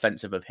SJ is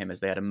defensive of him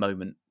as they had a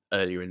moment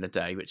earlier in the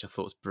day, which I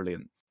thought was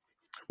brilliant.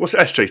 What's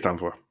SJ stand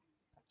for?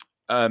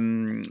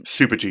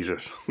 Super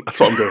Jesus. That's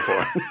what I'm going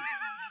for.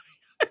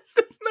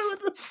 There's no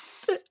other...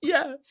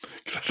 Yeah.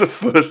 That's the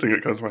first thing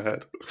that comes to my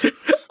head.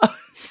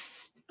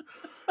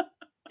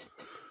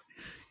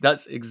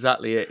 That's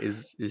exactly it.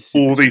 Is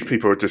all these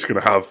people are just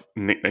going to have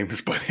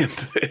nicknames by the end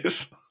of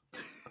this.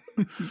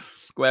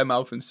 Square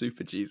Mouth and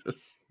Super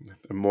Jesus.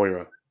 And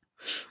Moira.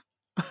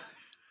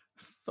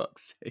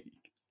 Fuck's sake.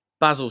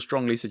 Basil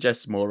strongly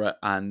suggests Maura,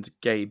 and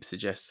Gabe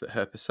suggests that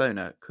her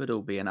persona could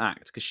all be an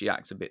act because she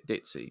acts a bit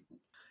ditzy.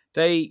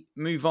 They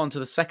move on to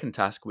the second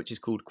task, which is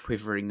called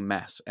Quivering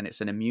Mess, and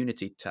it's an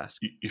immunity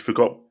task. You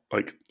forgot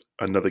like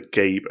another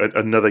Gabe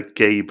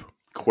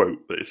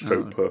quote that is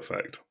so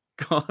perfect.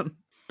 Go on.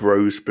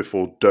 Bros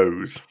before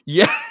does.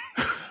 Yeah.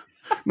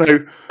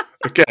 No,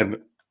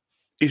 again,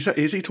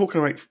 is he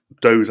talking about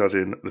does as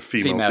in the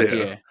female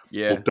deer?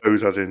 Yeah. Or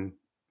does as in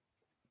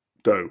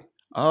dough?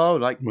 Oh,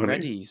 like money?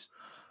 Reddies.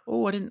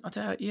 Oh, I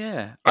don't,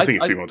 yeah. I think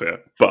it's female deer,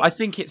 but I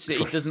think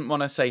he doesn't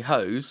want to say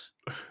hose,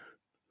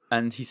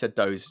 and he said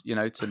does,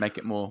 to make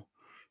it more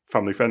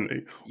family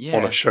friendly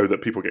on a show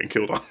that people are getting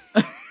killed on.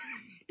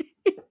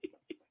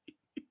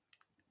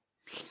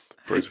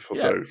 Bros before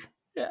does.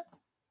 Yeah.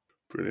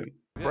 Brilliant.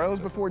 Bros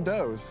before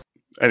does.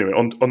 Anyway,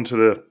 on to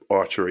the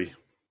archery.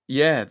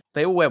 Yeah,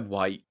 they all wear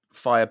white,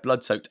 fire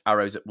blood-soaked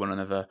arrows at one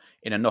another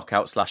in a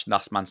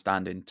knockout/last man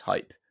standing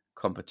type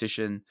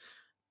competition.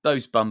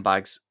 Those bum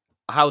bags,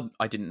 how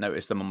I didn't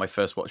notice them on my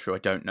first watch through, I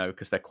don't know,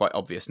 because they're quite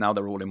obvious. Now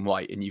they're all in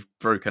white and you've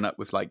broken up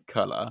with like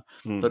colour.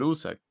 But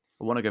also,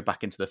 I want to go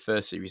back into the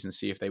first series and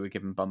see if they were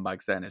given bum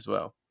bags then as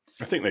well.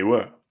 I think they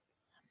were.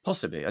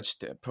 Possibly. I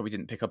just probably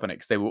didn't pick up on it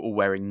because they were all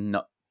wearing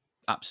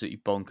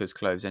absolutely bonkers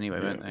clothes anyway,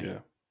 weren't they? Yeah.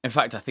 In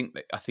fact, I think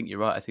you're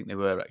right. I think they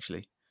were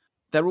actually.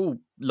 They're all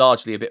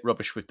largely a bit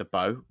rubbish with the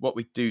bow. What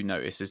we do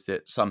notice is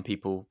that some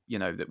people,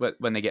 that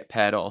when they get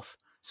paired off,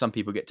 some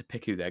people get to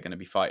pick who they're going to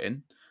be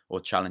fighting or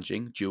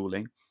challenging,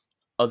 dueling.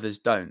 Others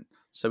don't.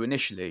 So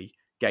initially,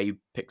 Gabe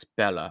picks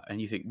Bella, and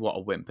you think, what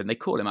a wimp. And they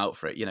call him out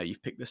for it.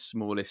 You've picked the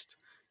smallest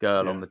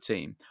girl on the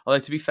team. Although,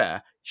 to be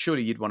fair,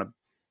 surely you'd want to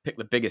pick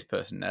the biggest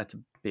person there to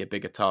be a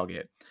bigger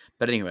target.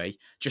 But anyway,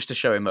 just to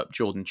show him up,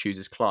 Jordan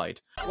chooses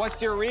Clyde.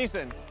 What's your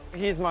reason?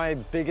 He's my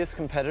biggest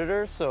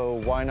competitor, so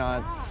why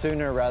not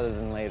sooner rather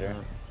than later?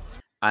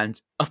 And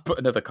I've put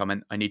another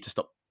comment. I need to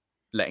stop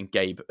letting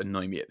Gabe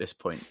annoy me at this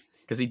point.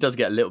 Because he does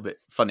get a little bit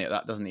funny at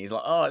that, doesn't he? He's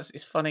like, oh,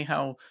 it's funny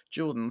how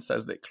Jordan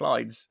says that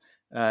Clyde's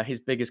his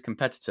biggest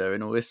competitor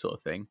and all this sort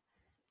of thing.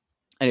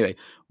 Anyway,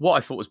 what I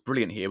thought was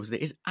brilliant here was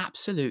that he's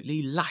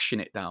absolutely lashing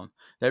it down.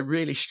 They're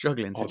really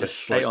struggling to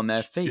just stay on their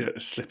feet. Yeah,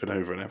 slipping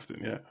over and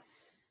everything, yeah.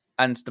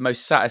 And the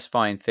most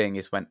satisfying thing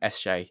is when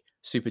SJ,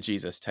 Super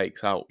Jesus,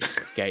 takes out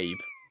Gabe.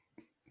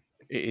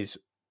 It is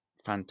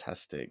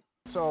fantastic.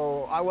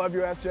 So, I love you,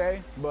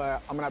 SJ,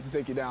 but I'm going to have to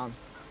take you down.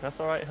 That's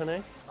all right,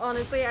 honey.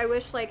 Honestly, I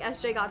wish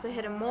SJ got to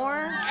hit him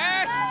more.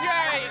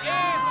 SJ is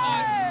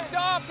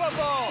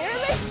unstoppable! You're a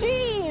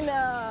machine!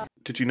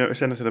 Did you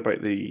notice anything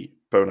about the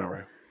bow and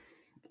arrow?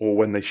 Or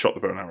when they shot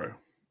the bow and arrow?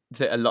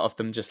 That a lot of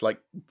them just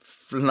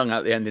flung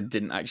out the end and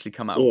didn't actually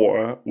come out.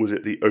 Or was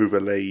it the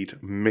overlaid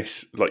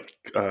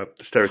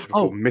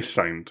stereotypical miss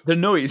sound? The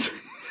noise.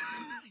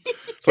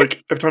 It's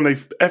like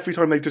every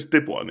time they just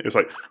did one, it was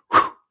like,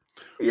 whew.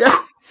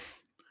 Yeah.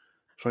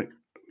 It's like,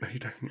 you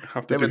don't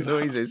have to do that. There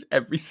were noises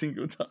every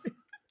single time.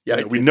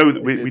 Yeah, we know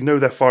that we know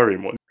they're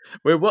firing one.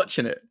 We're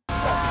watching it.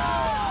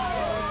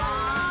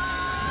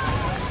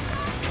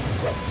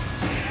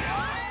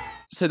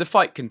 So the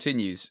fight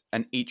continues,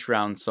 and each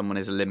round someone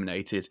is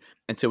eliminated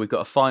until we've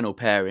got a final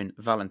pairing,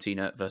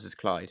 Valentina versus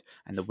Clyde,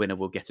 and the winner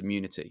will get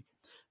immunity.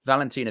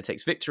 Valentina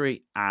takes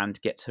victory and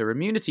gets her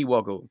immunity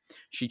woggle.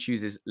 She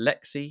chooses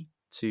Lexi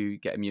to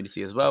get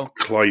immunity as well.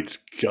 Clyde's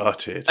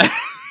gutted.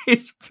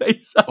 His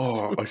face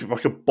afterwards. If I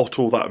could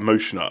bottle that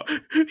emotion up,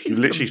 you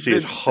literally see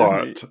his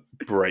heart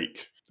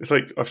break. It's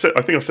like I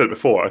think I've said it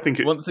before. I think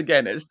once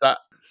again, it's that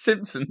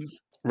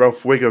Simpsons.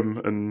 Ralph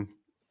Wiggum and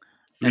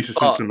Lisa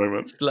Simpson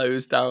moment.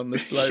 Slows down the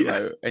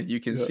slow-mo and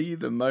you can see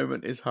the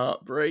moment his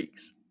heart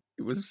breaks.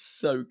 It was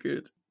so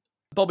good.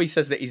 Bobby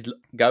says that he's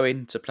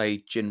going to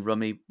play gin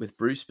rummy with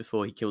Bruce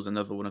before he kills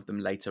another one of them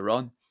later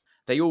on.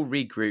 They all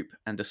regroup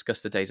and discuss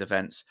the day's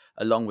events,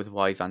 along with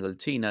why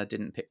Valentina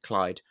didn't pick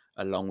Clyde,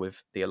 along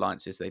with the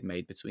alliances they've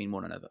made between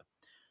one another.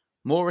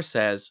 Maura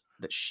says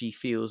that she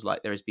feels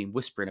like there has been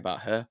whispering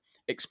about her,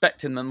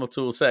 expecting them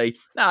to all say,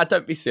 nah,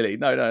 don't be silly.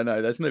 No,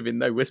 there's been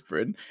no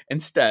whispering.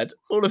 Instead,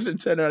 all of them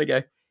turn around and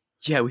go,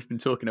 yeah, we've been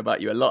talking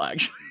about you a lot,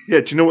 actually.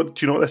 Yeah, do you know what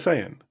they're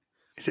saying?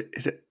 Is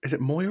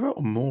it Moira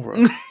or Mora?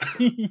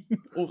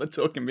 All the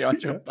talking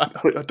behind your back.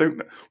 I don't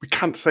know. We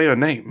can't say her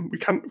name. We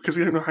can't because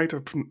we don't know how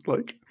to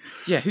like.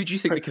 Yeah, who do you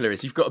think the killer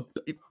is? You've got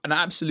an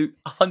absolute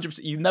 100%.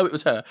 You know it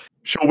was her.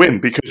 She'll win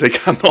because they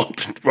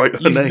cannot write her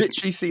You've name.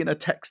 literally seen her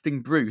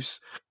texting Bruce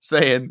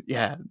saying,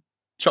 "Yeah,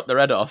 chop their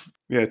head off."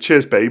 Yeah,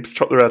 cheers, babes.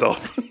 Chop their head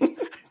off.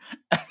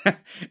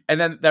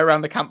 And then they're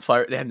around the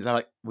campfire at the end. They're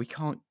like, "We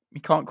can't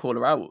call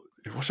her out."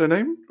 What's her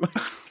name?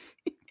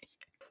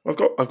 I've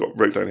got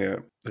wrote down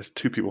here. There's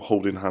 2 people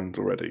holding hands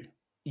already.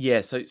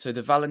 Yeah, so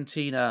the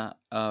Valentina,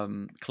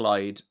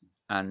 Clyde,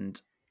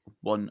 and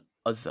one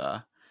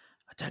other.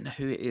 I don't know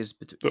who it is,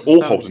 but They're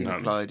all Valentina, holding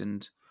hands. Clyde,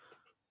 and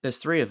there's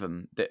 3 of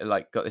them that are,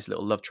 like, got this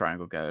little love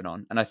triangle going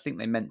on. And I think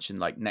they mentioned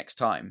like next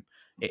time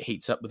it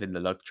heats up within the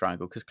love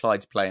triangle because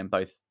Clyde's playing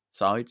both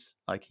sides.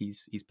 Like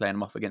he's playing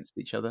them off against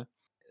each other.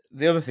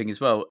 The other thing as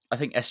well, I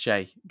think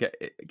SJ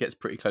gets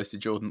pretty close to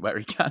Jordan where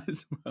he can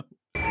as well.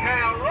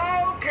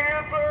 Hello,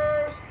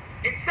 campers!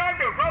 It's time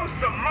to roast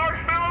some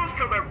marshmallows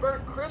till they're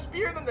burnt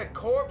crispier than the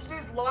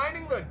corpses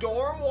lining the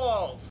dorm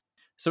walls.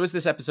 So as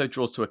this episode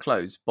draws to a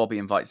close, Bobby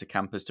invites the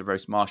campers to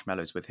roast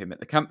marshmallows with him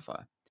at the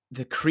campfire.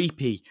 The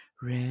creepy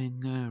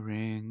 "Ring a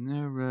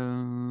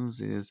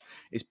Roses"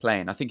 is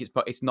playing. I think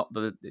it's not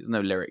there's no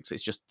lyrics.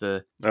 It's just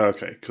the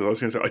Okay, because I was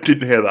going to say I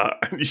didn't hear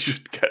that, and you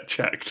should get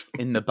checked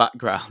in the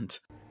background.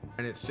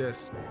 And it's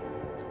just,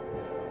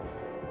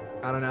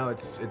 I don't know,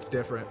 it's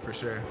different for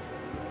sure.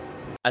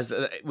 As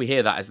we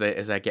hear that as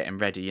they're getting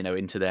ready,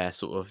 into their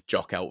sort of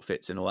jock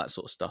outfits and all that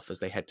sort of stuff as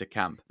they head to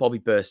camp, Bobby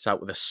bursts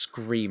out with a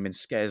scream and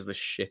scares the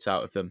shit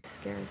out of them.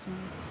 Scares me.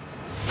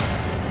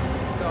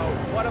 So,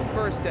 what a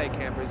first day,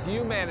 campers.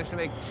 You managed to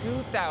make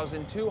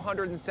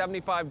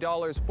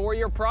 $2,275 for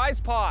your prize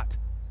pot.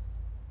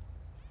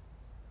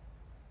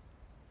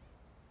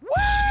 Woo!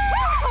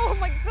 Oh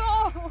my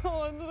god!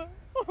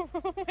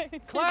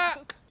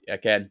 Clap!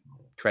 Again,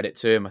 credit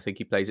to him. I think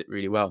he plays it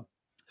really well.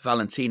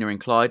 Valentina and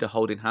Clyde are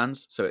holding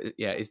hands. So,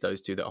 it's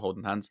those 2 that are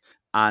holding hands.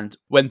 And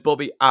when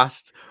Bobby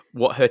asked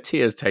what her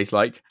tears taste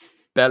like,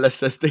 Bella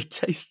says they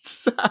taste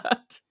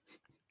sad.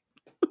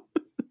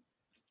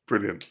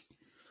 Brilliant.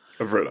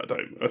 I've wrote that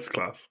down. That's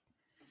class.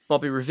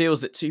 Bobby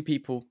reveals that 2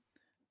 people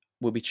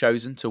will be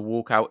chosen to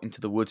walk out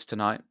into the woods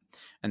tonight.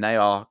 And they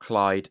are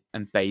Clyde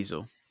and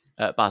Basil.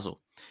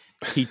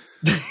 He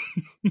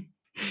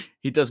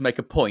does make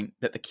a point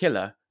that the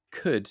killer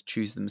could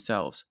choose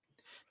themselves.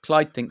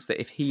 Clyde thinks that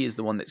if he is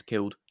the one that's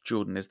killed,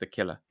 Jordan is the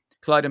killer.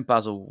 Clyde and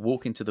Basil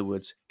walk into the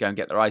woods, go and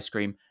get their ice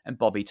cream, and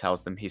Bobby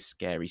tells them his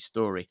scary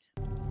story.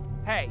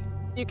 Hey,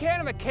 you can't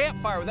have a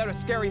campfire without a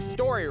scary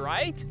story,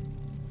 right?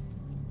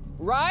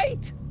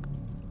 Right?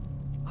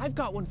 I've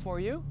got one for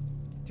you.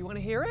 Do you want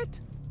to hear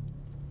it?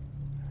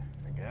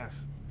 I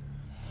guess.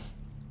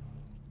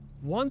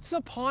 Once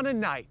upon a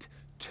night,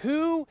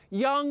 2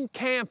 young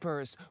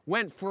campers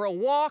went for a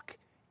walk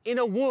in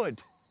a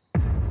wood.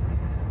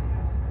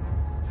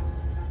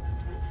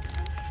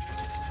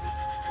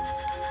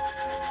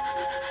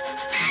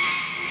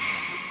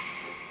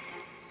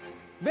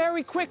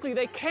 Very quickly,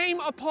 they came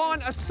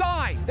upon a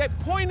sign that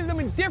pointed them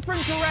in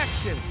different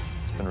directions.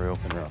 It's been real.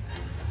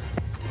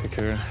 Take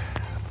care.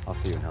 I'll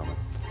see you in Helmet.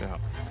 Yeah.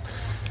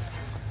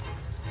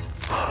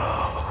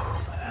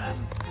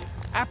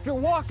 After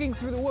walking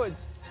through the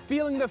woods,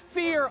 feeling the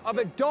fear of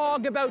a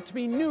dog about to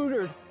be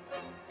neutered,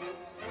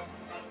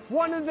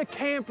 one of the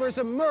campers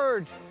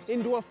emerged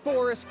into a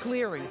forest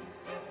clearing.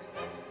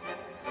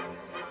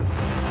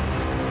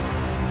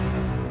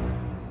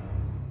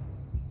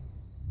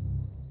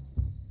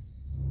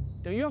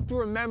 Now you have to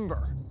remember,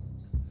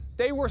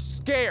 they were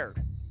scared.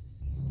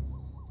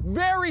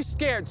 Very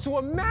scared. So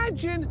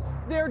imagine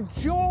their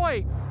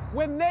joy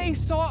when they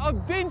saw a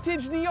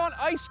vintage neon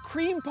ice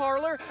cream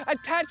parlor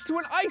attached to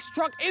an ice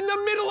truck in the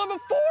middle of a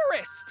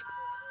forest.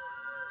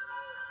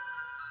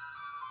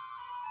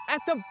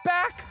 At the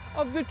back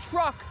of the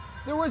truck,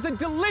 there was a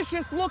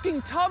delicious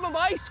looking tub of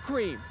ice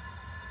cream.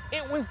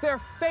 It was their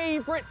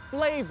favorite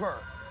flavor.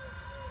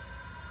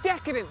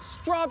 Decadent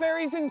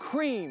strawberries and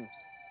cream.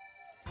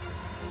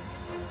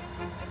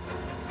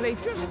 They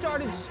just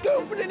started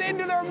scooping it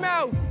into their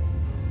mouth.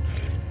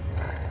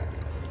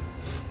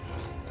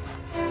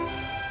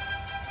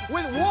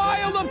 With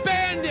wild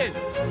abandon.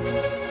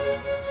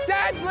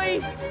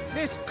 Sadly,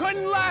 this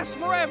couldn't last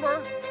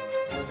forever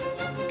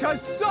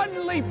because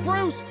suddenly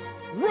Bruce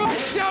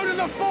rushed out of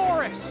the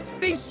forest.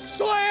 He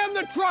slammed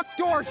the truck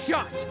door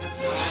shut.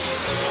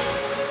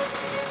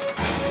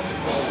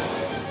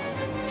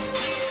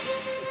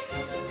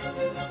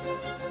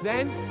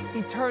 Then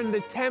he turned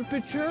the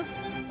temperature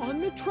on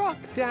the truck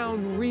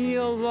down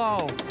real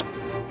low.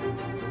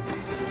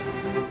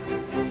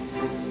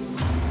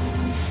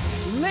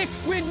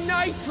 Liquid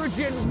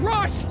nitrogen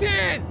rushed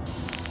in,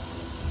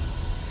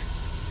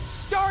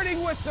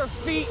 starting with their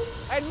feet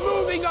and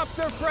moving up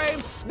their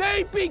frame.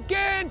 They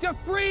began to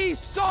freeze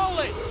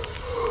solid.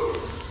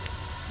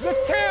 The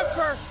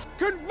camper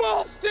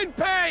convulsed in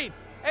pain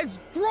as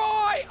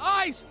dry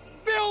ice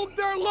filled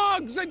their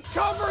lungs and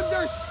covered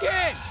their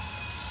skin.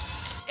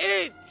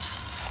 Inch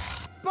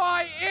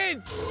by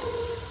inch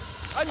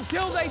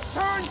until they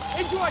turn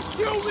into a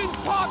human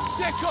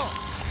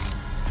popsicle.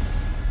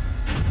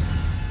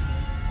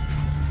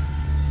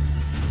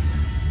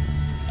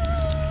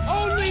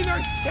 Only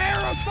their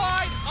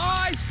terrified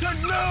eyes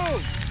could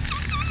move.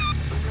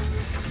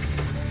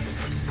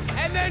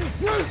 And then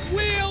Bruce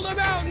wheeled them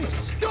out and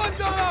stood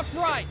them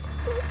upright.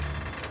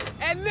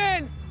 And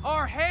then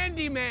our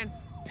handyman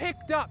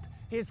picked up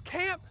his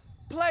Camp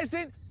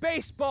Pleasant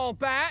baseball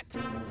bat.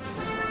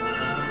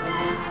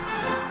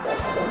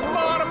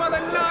 Bottom of the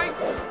ninth,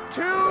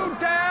 2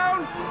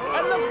 down,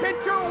 and the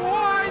pitcher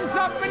winds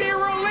up and he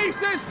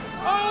releases.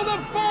 Oh, the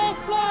ball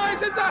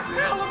flies. It's a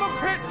hell of a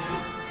pitch.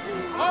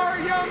 Our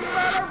young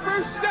batter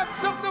Bruce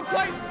steps up the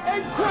plate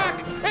and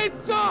crack,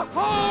 it's a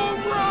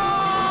home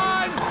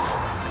run!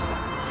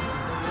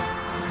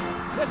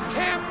 The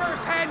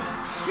camper's head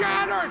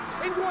shattered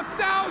into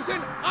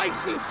 1,000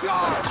 icy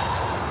shards.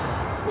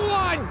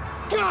 Blood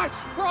gushed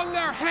from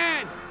their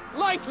head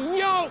like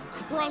yolk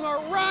from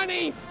a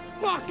runny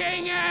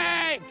fucking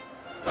egg.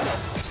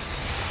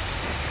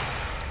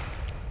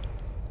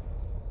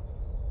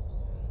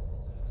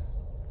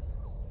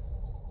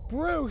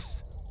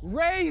 Bruce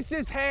raised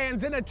his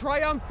hands in a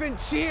triumphant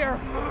cheer.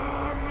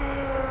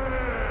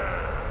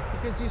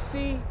 Because you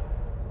see,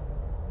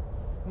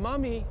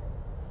 Mummy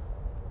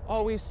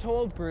always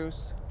told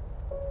Bruce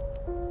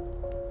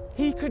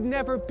he could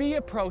never be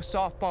a pro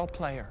softball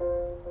player.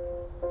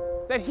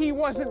 That he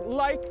wasn't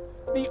like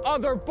the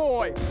other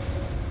boys.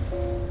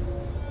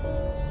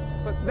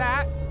 But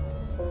that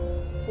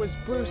was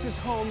Bruce's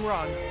home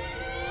run.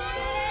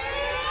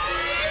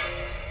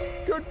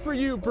 Good for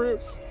you,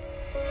 Bruce.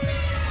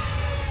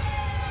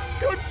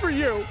 Good for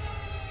you.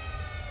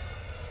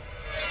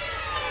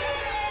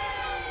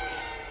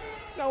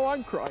 Now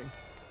I'm crying.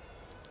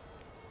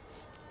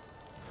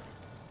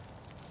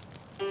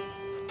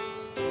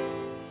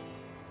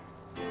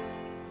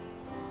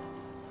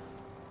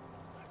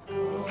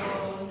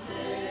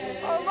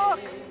 Oh, look!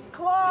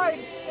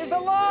 Clyde is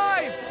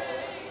alive!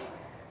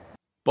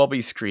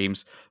 Bobby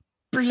screams,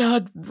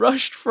 blood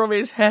rushed from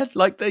his head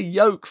like the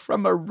yolk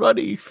from a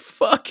runny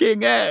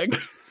fucking egg.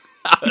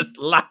 I was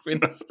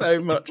laughing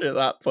so much at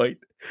that point.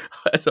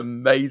 That's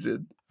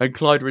amazing. And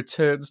Clyde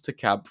returns to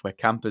camp where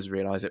campers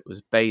realise it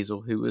was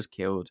Basil who was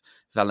killed.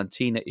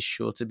 Valentina is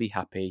sure to be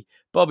happy.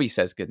 Bobby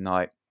says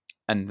goodnight.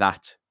 And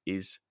that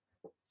is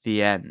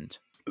the end.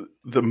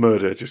 The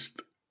murder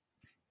just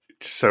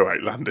so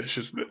outlandish,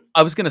 isn't it?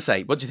 I was going to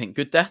say, what do you think?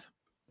 Good death?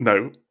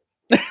 No,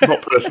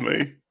 not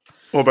personally.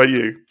 What about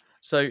you?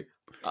 So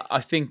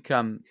I think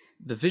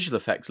the visual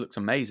effects looks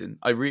amazing.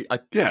 I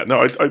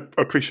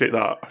appreciate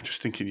that. I'm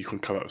just thinking you can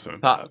come up with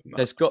something better than that.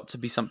 There's got to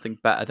be something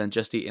better than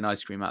just eating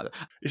ice cream out of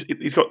it.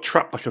 He's got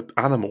trapped like an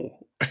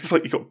animal. It's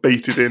like he got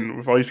baited in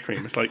with ice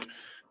cream. It's like,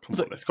 come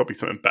on, there's got to be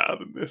something better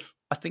than this.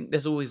 I think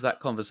there's always that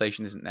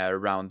conversation, isn't there,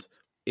 around,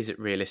 is it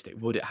realistic?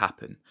 Would it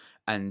happen?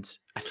 And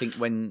I think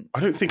I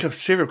don't think a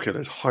serial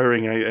killer is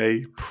hiring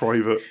a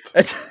private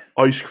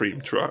ice cream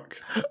truck.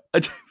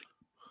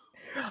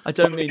 I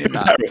don't mean it'd be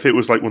better if it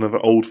was like one of the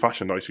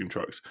old-fashioned ice cream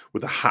trucks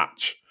with a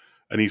hatch,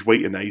 and he's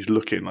waiting there. He's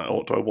looking like,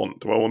 "What do I want?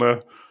 Do I want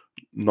a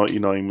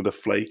 99 with a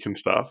flake and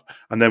stuff?"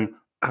 And then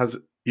as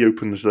he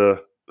opens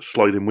the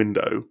sliding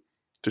window,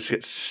 just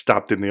gets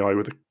stabbed in the eye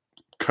with a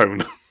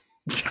cone.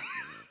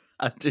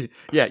 I do.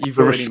 Yeah, you've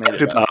I already made it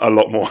respected that a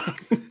lot more.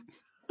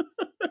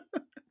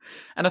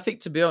 And I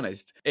think, to be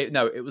honest,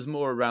 it was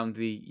more around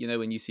the,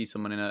 when you see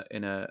someone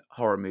in a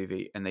horror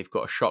movie and they've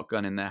got a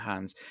shotgun in their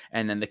hands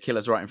and then the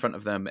killer's right in front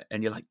of them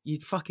and you're like,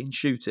 you'd fucking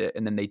shoot it,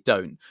 and then they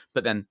don't.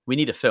 But then we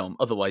need a film,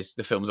 otherwise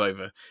the film's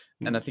over.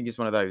 And I think it's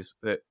one of those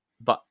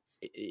but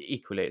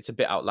equally, it's a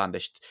bit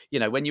outlandish.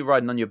 When you're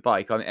riding on your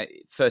bike,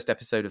 first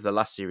episode of the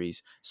last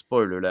series,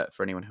 spoiler alert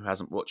for anyone who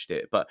hasn't watched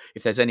it, but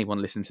if there's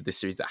anyone listening to this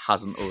series that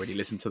hasn't already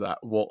listened to that,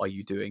 what are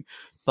you doing?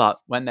 But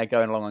when they're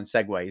going along on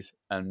segways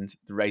and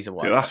the razor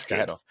wire cuts their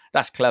head off,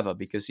 that's clever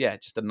because,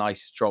 just a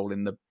nice stroll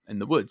in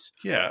the woods.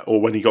 Yeah, or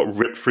when he got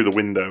ripped through the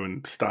window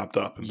and stabbed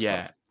up and stuff.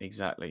 Yeah,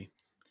 exactly.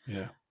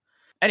 Yeah.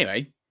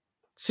 Anyway,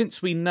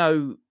 since we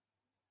know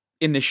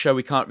in this show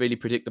we can't really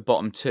predict the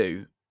bottom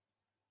two,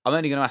 I'm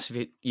only going to ask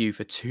you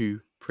for two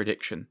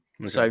prediction.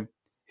 Okay. So,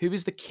 who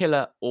is the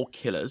killer or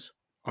killers?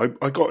 I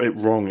got it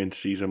wrong in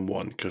season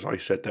 1 because I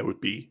said there would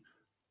be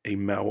a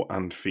male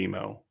and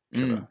female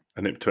killer,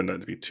 and it turned out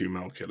to be 2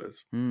 male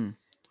killers,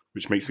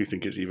 which makes me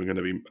think it's even going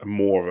to be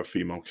more of a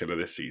female killer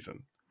this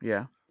season.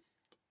 Yeah.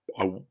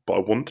 But I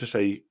want to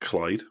say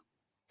Clyde.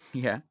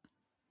 Yeah.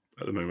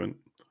 At the moment,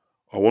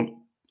 I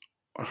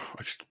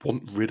just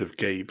want rid of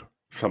Gabe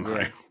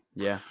somehow.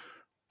 Yeah.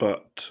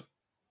 But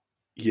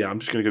yeah, I'm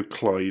just going to go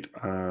Clyde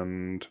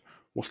and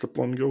what's the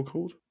blonde girl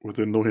called with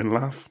the annoying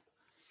laugh?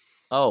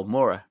 Oh,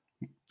 Maura.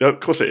 Yeah, of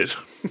course it is.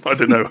 I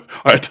didn't know.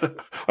 I had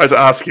to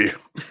ask you.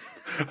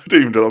 I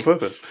didn't even do it on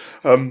purpose.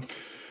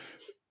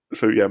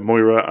 So yeah,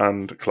 Moira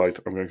and Clyde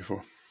I'm going to go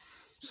for.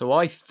 So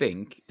I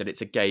think that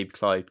it's a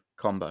Gabe-Clyde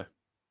combo.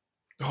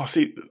 Oh,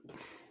 see,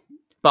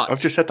 but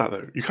I've just said that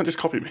though. You can't just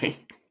copy me.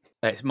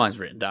 Mine's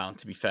written down,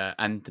 to be fair,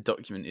 and the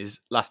document is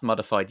last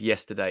modified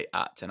yesterday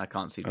at, and I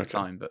can't see the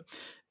time. But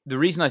the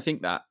reason I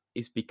think that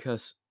is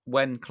because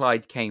when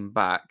Clyde came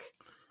back,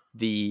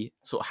 the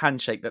sort of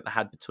handshake that they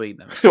had between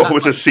them. What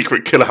was a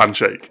secret killer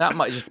handshake? That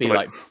might just be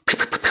like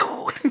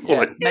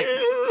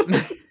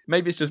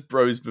maybe it's just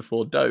bros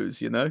before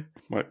does, you know?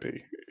 Might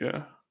be,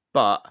 yeah.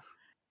 But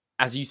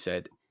as you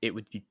said, it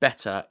would be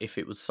better if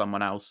it was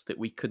someone else that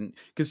we couldn't,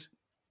 because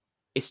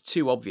it's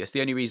too obvious.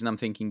 The only reason I'm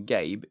thinking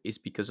Gabe is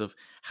because of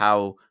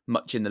how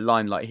much in the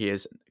limelight he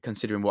is,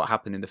 considering what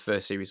happened in the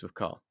first series with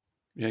Carl.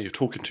 Yeah, you're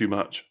talking too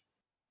much.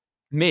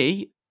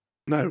 Me?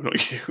 No,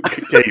 not you.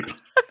 Gabe.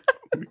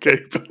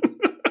 Gabe.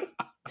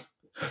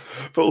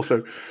 But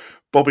also,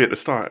 Bobby at the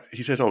start,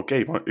 he says, "Oh,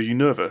 Gabe, are you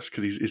nervous?"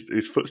 Because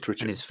his foot's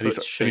twitching. And his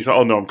foot's shaking. And he's like,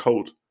 "Oh, no, I'm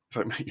cold." It's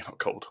like, mate, you're not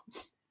cold.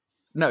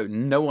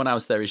 No one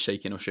else there is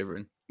shaking or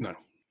shivering. No.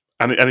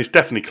 And it's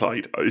definitely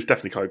Clyde. It's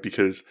definitely Clyde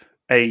because,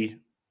 A,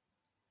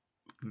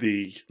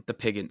 the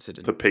pig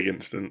incident.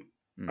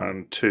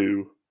 And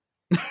 2...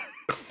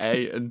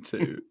 A and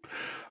 2.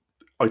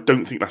 I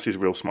don't think that's his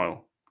real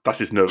smile. That's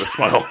his nervous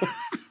smile.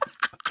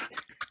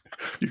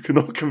 You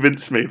cannot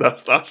convince me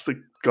that's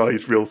the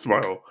guy's real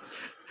smile.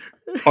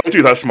 I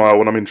do that smile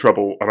when I'm in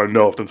trouble and I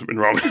know I've done something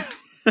wrong.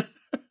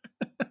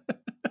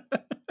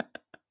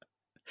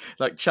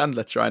 Like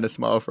Chandler trying to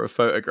smile for a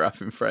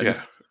photograph in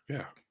Friends.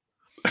 Yeah.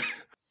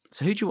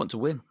 So who do you want to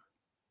win?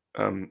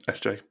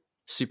 SJ.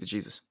 Super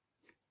Jesus.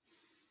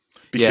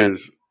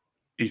 Because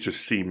he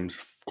just seems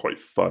quite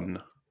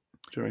fun.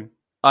 Do you know what I mean?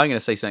 I'm going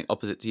to say something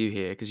opposite to you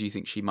here because you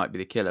think she might be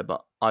the killer,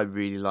 but I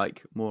really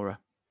like Maura.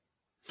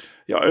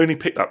 Yeah, I only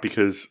picked that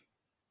because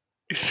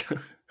it's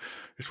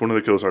one of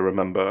the girls I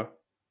remember.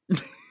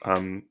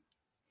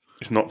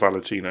 It's not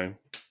Valentina.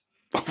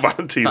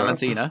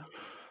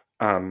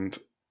 And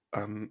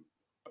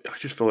I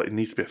just feel like it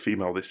needs to be a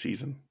female this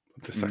season.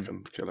 The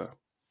second killer.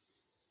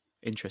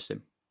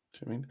 Interesting. Do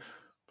you know what I mean?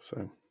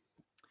 So,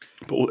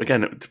 but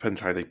again, it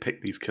depends how they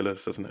pick these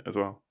killers, doesn't it, as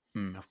well?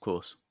 Of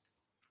course.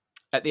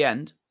 At the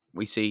end,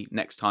 we see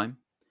next time,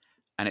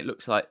 and it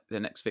looks like the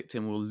next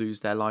victim will lose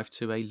their life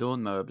to a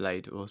lawnmower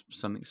blade or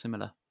something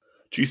similar.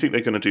 Do you think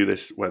they're going to do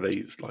this where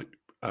they like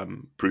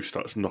Bruce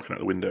starts knocking out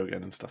the window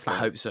again and stuff like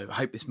that? I hope so. I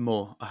hope it's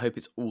more. I hope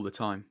it's all the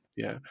time.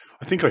 Yeah.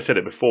 I think I said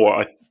it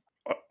before.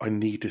 I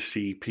need to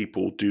see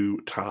people do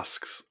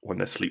tasks when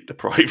they're sleep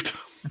deprived.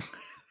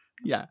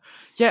 Yeah.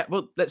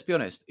 Well, let's be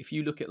honest. If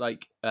you look at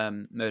like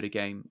Murder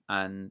Game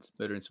and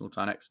Murder in Small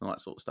Town X and all that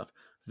sort of stuff,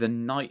 the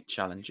night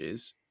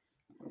challenges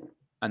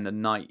and the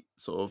night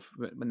sort of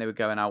when they were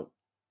going out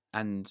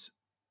and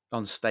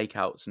on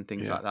stakeouts and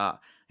things like that,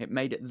 it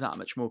made it that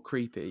much more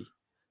creepy.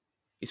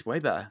 It's way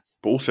better.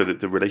 But also that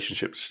the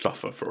relationships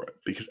suffer for it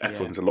because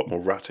everyone's a lot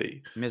more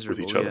ratty with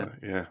each other.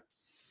 Yeah.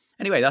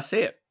 Anyway, that's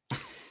it.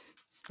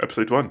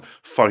 Episode 1,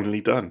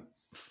 finally done.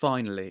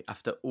 Finally,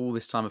 after all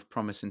this time of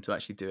promising to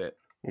actually do it.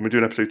 When we're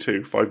doing episode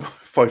 2,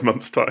 5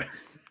 months' time.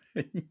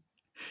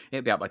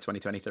 It'll be out by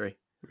 2023.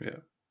 Yeah.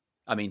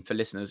 I mean, for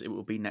listeners, it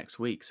will be next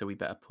week, so we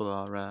better pull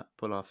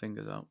our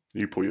fingers out.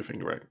 You pull your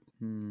finger out.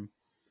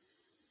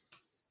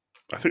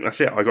 I think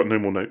that's it. I got no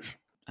more notes.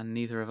 And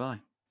neither have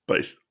I.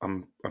 But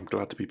I'm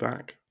glad to be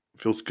back.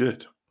 It feels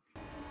good.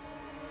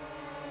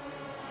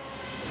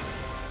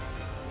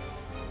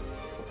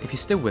 If you're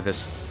still with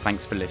us,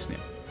 thanks for listening.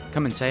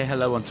 Come and say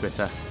hello on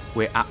Twitter.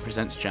 We're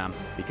 @PresentsJam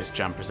because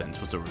Jam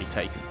Presents was already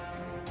taken.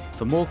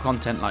 For more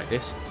content like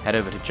this, head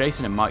over to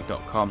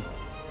jasonandmike.com.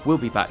 We'll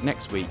be back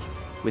next week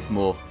with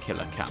more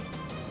Killer Camp.